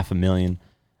spend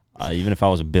 $500,000, even if I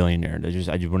was a billionaire. I just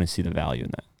wouldn't see the value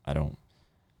in that. I don't,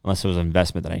 unless it was an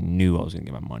investment that I knew I was going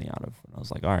to get my money out of. And I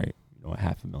was like, all right,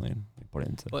 $500,000, put it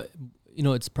into. But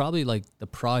it's probably like the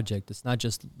project. It's not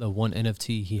just the one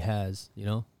NFT he has.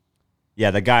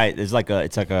 Yeah, the guy is it's like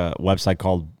a website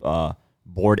called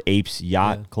Bored Apes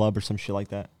Yacht Club or some shit like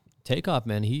that. Takeoff,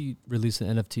 man, he released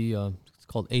an NFT. It's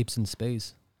called Apes in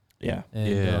Space. Yeah,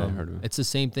 and, I heard of it. It's the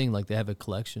same thing. Like they have a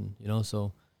collection,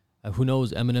 So Who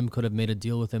knows? Eminem could have made a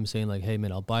deal with him saying like, "Hey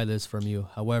man, I'll buy this from you.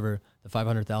 However, the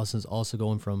 500,000 is also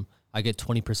going from I get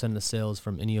 20% of the sales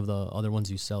from any of the other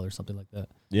ones you sell or something like that."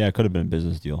 Yeah, it could have been a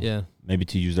business deal. Yeah, maybe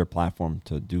to use their platform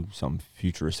to do something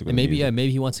futuristic. And maybe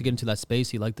maybe he wants to get into that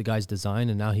space. He liked the guy's design,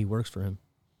 and now he works for him.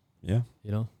 Yeah,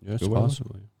 you know, yeah, it's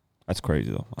possible. That's crazy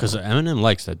though. Because Eminem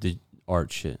likes that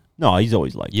art shit. No, he's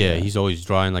always like he's always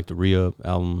drawing like the re-up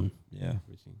album. Yeah,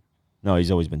 everything. No,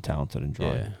 he's always been talented in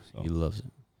drawing. Yeah, so. He loves it.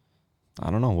 I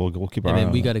don't know. We'll keep our eye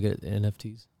on we got to get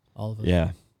NFTs, all of it.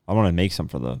 Yeah, I want to make some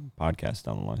for the podcast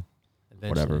down the line.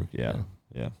 Eventually, Whatever.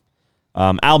 Yeah.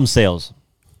 Album sales.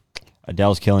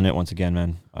 Adele's killing it once again,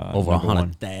 man. Over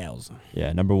 100,000.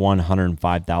 Yeah, number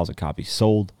 105,000 copies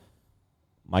sold.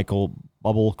 Michael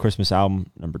Bubble Christmas album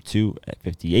number 2 at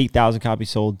 58,000 copies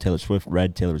sold. Taylor Swift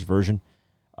Red, Taylor's version.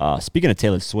 Speaking of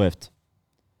Taylor Swift,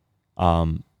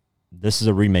 this is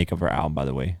a remake of her album, by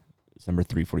the way. It's number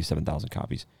 3, 47,000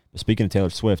 copies. But speaking of Taylor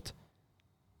Swift,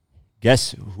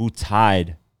 guess who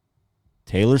tied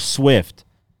Taylor Swift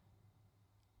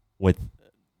with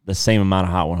the same amount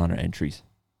of Hot 100 entries?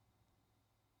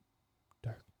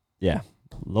 Durk. Yeah.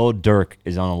 Lil Durk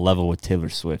is on a level with Taylor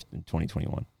Swift in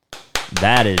 2021.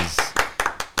 That is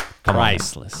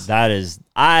priceless. That is,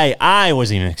 I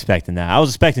wasn't even expecting that. I was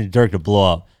expecting Durk to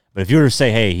blow up. But if you were to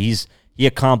say, hey, he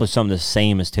accomplished something the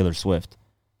same as Taylor Swift,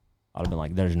 I'd have been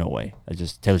like, there's no way.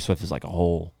 Taylor Swift is like a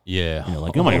whole,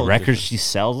 like how many records she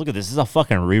sells? Look at this. This is a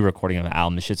fucking re-recording of an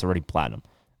album. This shit's already platinum.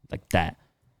 Like that.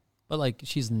 But like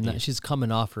she's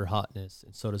coming off her hotness,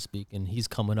 so to speak, and he's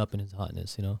coming up in his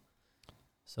hotness, you know.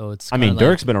 So it's.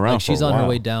 Dirk's been around. Like she's on her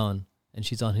way down, and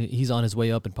he's on his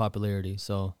way up in popularity.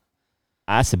 So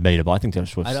that's debatable. I think Taylor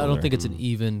Swift. I don't think it's an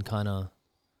even kind of.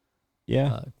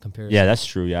 Comparison. Yeah, that's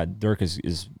true. Yeah, Durk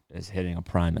is hitting a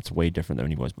prime that's way different than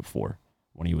when he was before.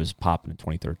 When he was popping in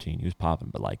 2013, he was popping,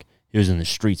 but like he was in the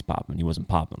streets popping. He wasn't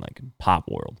popping like in pop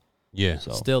world. Yeah.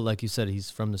 So. Still, like you said, he's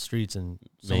from the streets and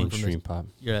mainstream pop.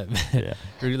 Yeah.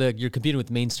 You're competing with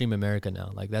mainstream America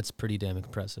now. Like that's pretty damn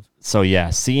impressive. So yeah,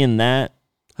 seeing that,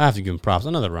 I have to give him props.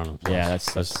 Another round of applause. Yeah,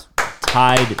 that's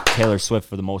tied Taylor Swift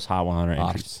for the most Hot 100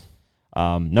 entries.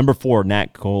 Number 4,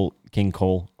 King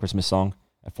Cole, Christmas song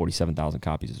at 47,000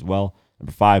 copies as well.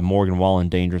 Number 5, Morgan Wallen,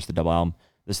 Dangerous, the double album.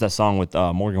 This is that song with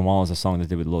Morgan Wallen, is a song that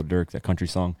they did with Lil Durk, that country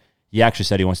song. He actually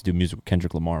said he wants to do music with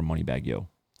Kendrick Lamar and Moneybagg Yo.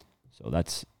 So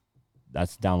that's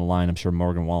down the line. I'm sure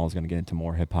Morgan Wallen is going to get into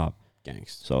more hip hop.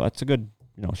 Gangsta. So that's a good,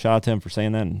 shout out to him for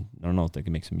saying that. And I don't know if they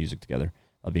can make some music together.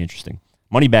 That'll be interesting.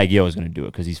 Moneybagg Yo is going to do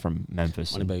it because he's from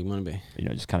Memphis. Moneybagg.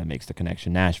 Just kind of makes the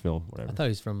connection. Nashville, whatever. I thought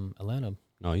he's from Atlanta.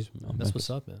 No, he's That's Memphis. What's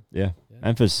up, man. Yeah.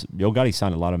 Memphis. Yo Gotti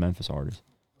signed a lot of Memphis artists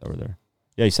that were there.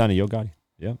 Yeah, he signed a Yo Gotti.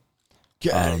 Yeah.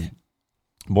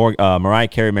 Mariah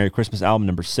Carey, Merry Christmas album,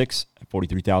 number 6 at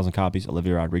 43,000 copies.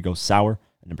 Olivia Rodrigo, Sour,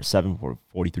 at number 7 for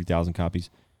 43,000 copies.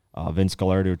 Vince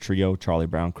Gilardo Trio, Charlie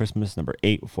Brown, Christmas, number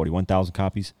 8 with 41,000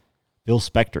 copies. Phil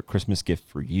Spector, Christmas Gift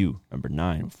for You, number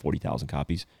 9 with 40,000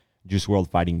 copies. Juice WRLD,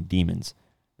 Fighting Demons,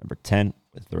 number 10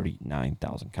 with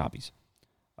 39,000 copies.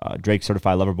 Drake,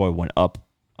 Certified Lover Boy, went up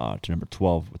to number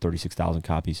 12 with 36,000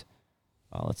 copies.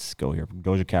 Let's go here.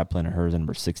 Doja Cat, Planet Hers, at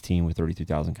number 16 with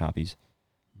 33,000 copies.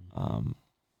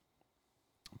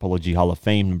 Polo G Hall of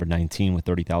Fame, number 19 with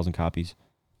 30,000 copies.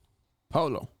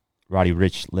 Polo. Roddy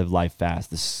Ricch, Live Life Fast.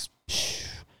 This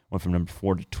went from number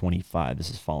 4 to 25.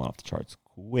 This is falling off the charts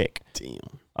quick.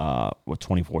 Damn. With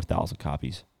 24,000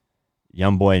 copies.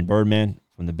 Youngboy and Birdman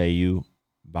from the Bayou,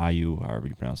 however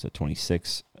you pronounce it,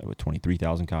 26 with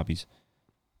 23,000 copies.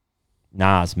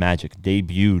 Nas Magic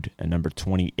debuted at number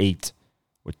 28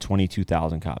 with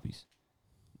 22,000 copies.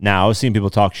 Now, I was seeing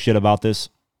people talk shit about this,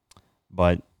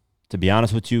 but to be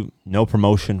honest with you, no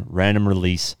promotion, random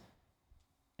release.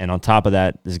 And on top of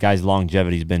that, this guy's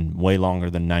longevity has been way longer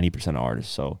than 90% of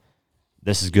artists. So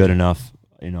this is good enough.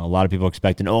 A lot of people are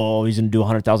expecting, he's going to do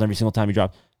 100,000 every single time he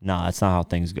drops. Nah, that's not how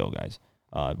things go, guys.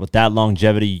 With that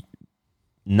longevity,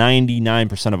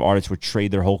 99% of artists would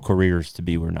trade their whole careers to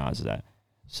be where Nas is at.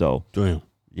 So, damn.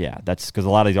 Yeah, that's because a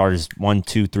lot of these artists, 1,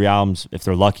 2, 3 albums, if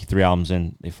they're lucky, 3 albums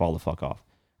in, they fall the fuck off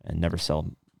and never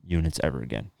sell units ever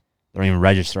again. They don't even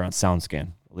register on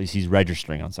SoundScan. At least he's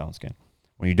registering on SoundScan.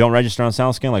 When you don't register on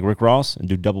SoundScan like Rick Ross and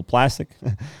do double plastic,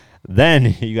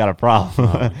 then you got a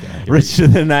problem. Richer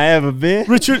than I ever been.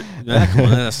 Richard.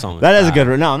 That song. That is a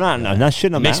good. No, not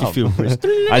shitting on that. Makes me feel rich.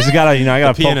 I just gotta, I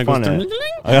gotta poke fun at it.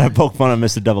 I gotta poke fun at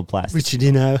Mr. Double Plastic. Richard,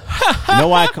 you know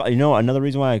why? Another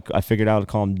reason why I figured out to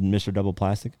call him Mr. Double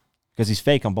Plastic, because he's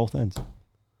fake on both ends.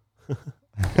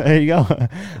 There you go.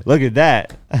 Look at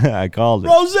that. I called it.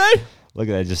 Rose. Look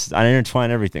at that. I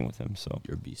intertwine everything with him. So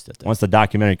you're a beast at that. Once the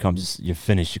documentary comes, you're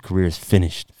finished. Your career is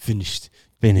finished. Finished.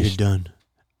 Finished. You're done.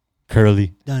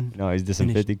 Curly. Done. No, he's dissing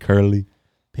Finished. 50. Curly.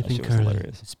 Pippin shit was Curly.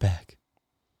 hilarious. It's back.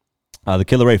 The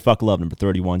Killer Ray, Fuck Love, number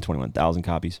 31, 21,000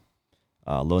 copies.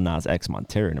 Lil Nas X,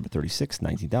 Montero, number 36,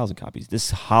 19,000 copies.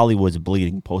 This Hollywood's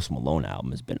Bleeding Post Malone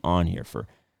album has been on here for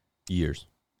Years.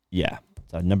 Yeah.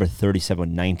 Number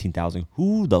 37, 19,000.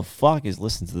 Who the fuck is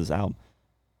listening to this album?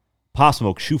 Pop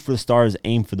Smoke, Shoot for the Stars,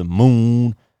 Aim for the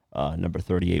Moon. Number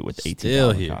 38 with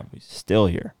 18,000 copies. Still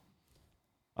here.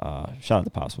 Shout out to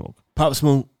Pop Smoke. Pop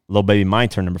Smoke. Lil Baby, My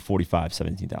Turn, number 45,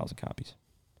 17,000 copies.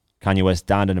 Kanye West,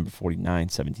 Donda, number 49,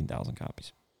 17,000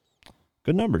 copies.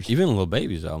 Good numbers. Even Lil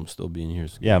Baby's album still being here.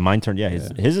 Yeah, Mine Turn. Yeah,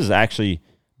 his is actually,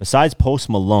 besides Post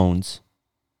Malone's,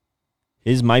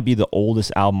 his might be the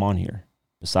oldest album on here,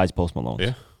 besides Post Malone's.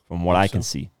 Yeah. From what I can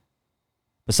see.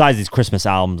 Besides these Christmas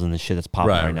albums and the shit that's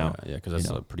popping right now. Yeah, because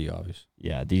that's pretty obvious.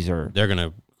 Yeah, these are... They're going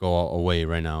to go away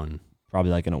right now. And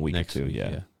probably like in a week or two. Week,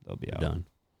 yeah. They'll be out. Done.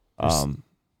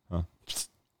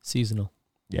 Seasonal.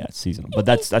 Yeah, it's seasonal. But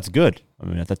that's good. I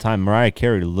mean, at the time, Mariah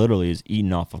Carey literally is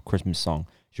eating off of Christmas song.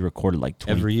 She recorded like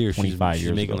 20, every year, 25 she's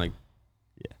years making ago. like...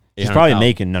 Yeah. She's probably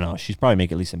making... No, she's probably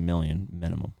making at least $1 million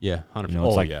minimum. Yeah, 100%. You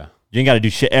know, it's you ain't got to do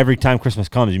shit. Every time Christmas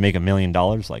comes, you make $1 million,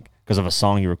 like, because of a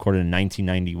song you recorded in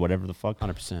 1990, whatever the fuck.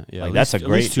 100%. Yeah, like, that's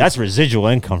that's residual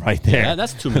income right there. Yeah,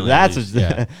 that's $2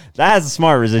 million. That's a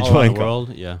smart residual All income. The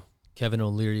world, yeah. Kevin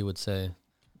O'Leary would say,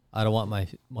 "I don't want my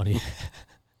money.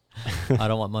 I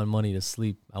don't want my money to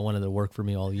sleep. I want it to work for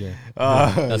me all year."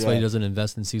 That's why he doesn't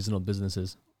invest in seasonal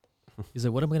businesses. He's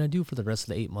like, "What am I gonna do for the rest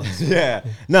of the 8 months?" Yeah.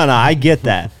 No, I get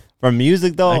that. From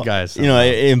music, though, that guy's you know,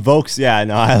 it invokes. Yeah,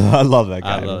 no, I love that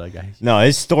guy. I love that guy. No,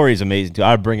 his story is amazing too.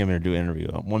 I'd bring him here to do an interview.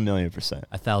 1,000,000%.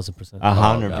 1,000%.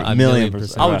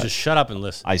 100,000,000%. I would just shut up and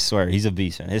listen. I swear, he's a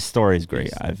beast, man. His story is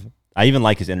great. I even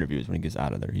like his interviews when he gets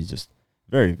out of there. He's just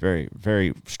very, very,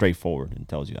 very straightforward and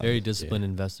tells you. Very disciplined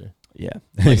investor. Yeah,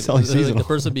 like the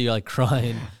person be like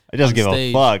crying. I just give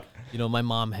a fuck. You know, my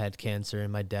mom had cancer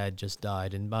and my dad just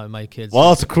died, and my kids.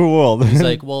 Well, it's a cruel world. He's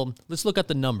like, well, let's look at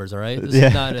the numbers, all right? This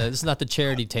is not the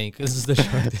charity tank. This is the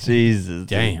Shark Tank. Jesus,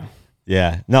 damn.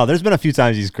 Yeah, no, there's been a few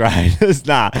times he's cried. It's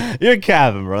not. You're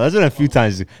capping, bro. There's been a few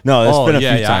times. No, there's been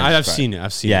a few times. I've seen it.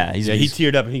 I've seen it. Yeah, he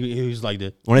teared up and he was like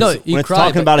that. When it's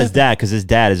talking about his dad, because his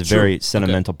dad is a very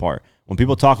sentimental part. When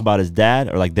people talk about his dad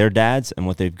or like their dads and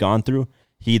what they've gone through,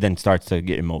 he then starts to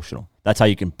get emotional. That's how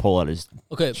you can pull at his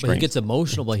but he gets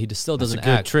emotional, but he still doesn't act.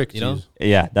 That's a good trick, you know?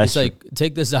 Yeah, that's like,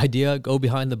 take this idea, go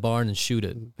behind the barn and shoot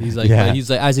it. He's like,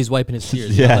 as he's wiping his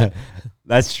tears. Yeah, like,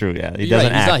 that's true. Yeah, he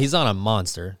doesn't act. He's not a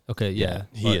monster. Okay, yeah,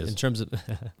 he is. In terms of,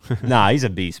 nah, he's a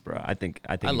beast, bro. I think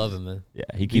I love him, man. Yeah,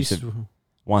 he keeps it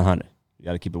 100. You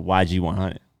got to keep it YG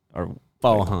 100 or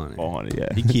 400. 400.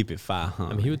 Yeah, he keep it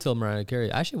 500. I mean, he would tell Mariah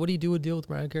Carey. Actually, what do you do with deal with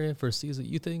Mariah Carey for a season?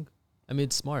 You think? I mean,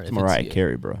 it's smart. It's Mariah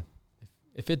Carey, bro.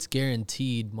 If it's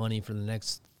guaranteed money for the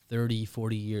next 30,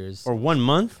 40 years. For 1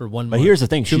 month? For 1 month. But here's the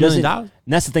thing. $2 million? And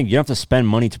that's the thing. You don't have to spend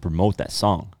money to promote that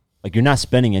song. Like, you're not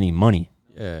spending any money.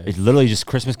 Yeah. It's literally just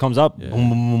Christmas comes up, boom,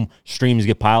 boom, boom, streams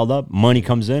get piled up, money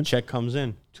comes in. Check comes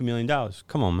in, $2 million.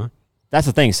 Come on, man. That's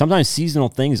the thing. Sometimes seasonal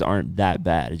things aren't that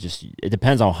bad. It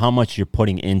depends on how much you're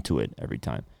putting into it every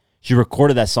time. She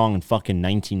recorded that song in fucking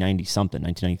 1990-something,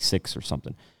 1996 or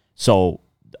something. So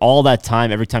all that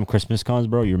time, every time Christmas comes,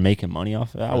 bro, you're making money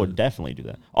off it. I would definitely do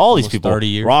that. All these people 30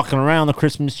 years. Rocking around the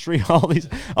Christmas tree. All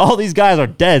these guys are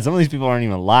dead. Some of these people aren't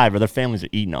even alive, or their families are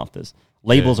eating off this.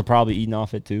 Labels are probably eating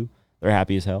off it too. They're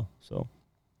happy as hell. So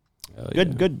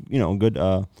good. You know, good.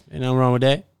 Ain't nothing wrong with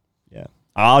that. Yeah,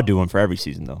 I'll do one for every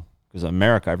season though, because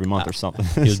America every month or something.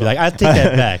 He'll be like, I'll take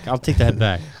that back. I'll take that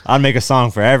back. I'll make a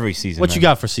song for every season. What you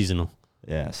got for seasonal?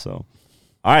 Yeah. So.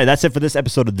 All right, that's it for this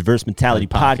episode of Diverse Mentality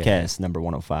Podcast, number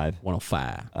 105.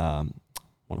 105.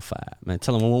 105. Man,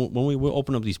 tell them when we will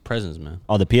open up these presents, man.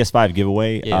 Oh, the PS5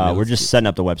 giveaway. Yeah, we're just setting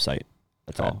up the website.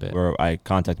 That's all. Bet. I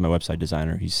contacted my website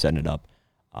designer. He's setting it up.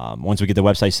 Once we get the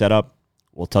website set up,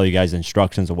 we'll tell you guys the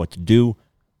instructions of what to do.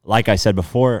 Like I said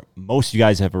before, most of you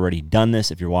guys have already done this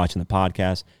if you're watching the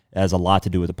podcast. It has a lot to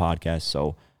do with the podcast.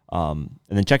 So, and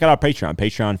then check out our Patreon,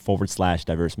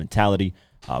 Patreon.com/Diverse Mentality.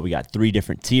 We got 3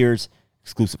 different tiers.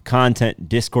 Exclusive content,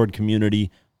 Discord community,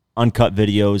 uncut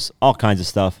videos, all kinds of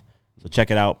stuff. So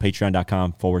check it out,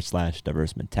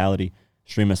 patreon.com/Diverse Mentality.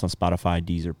 Stream us on Spotify,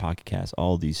 Deezer, Pocket Cast,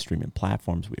 all these streaming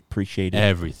platforms. We appreciate it.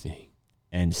 Everything.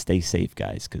 And stay safe,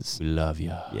 guys, because we love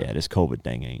you. Yeah, this COVID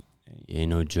thing ain't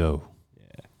no joke.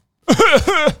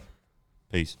 Yeah.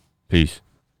 Peace. Peace.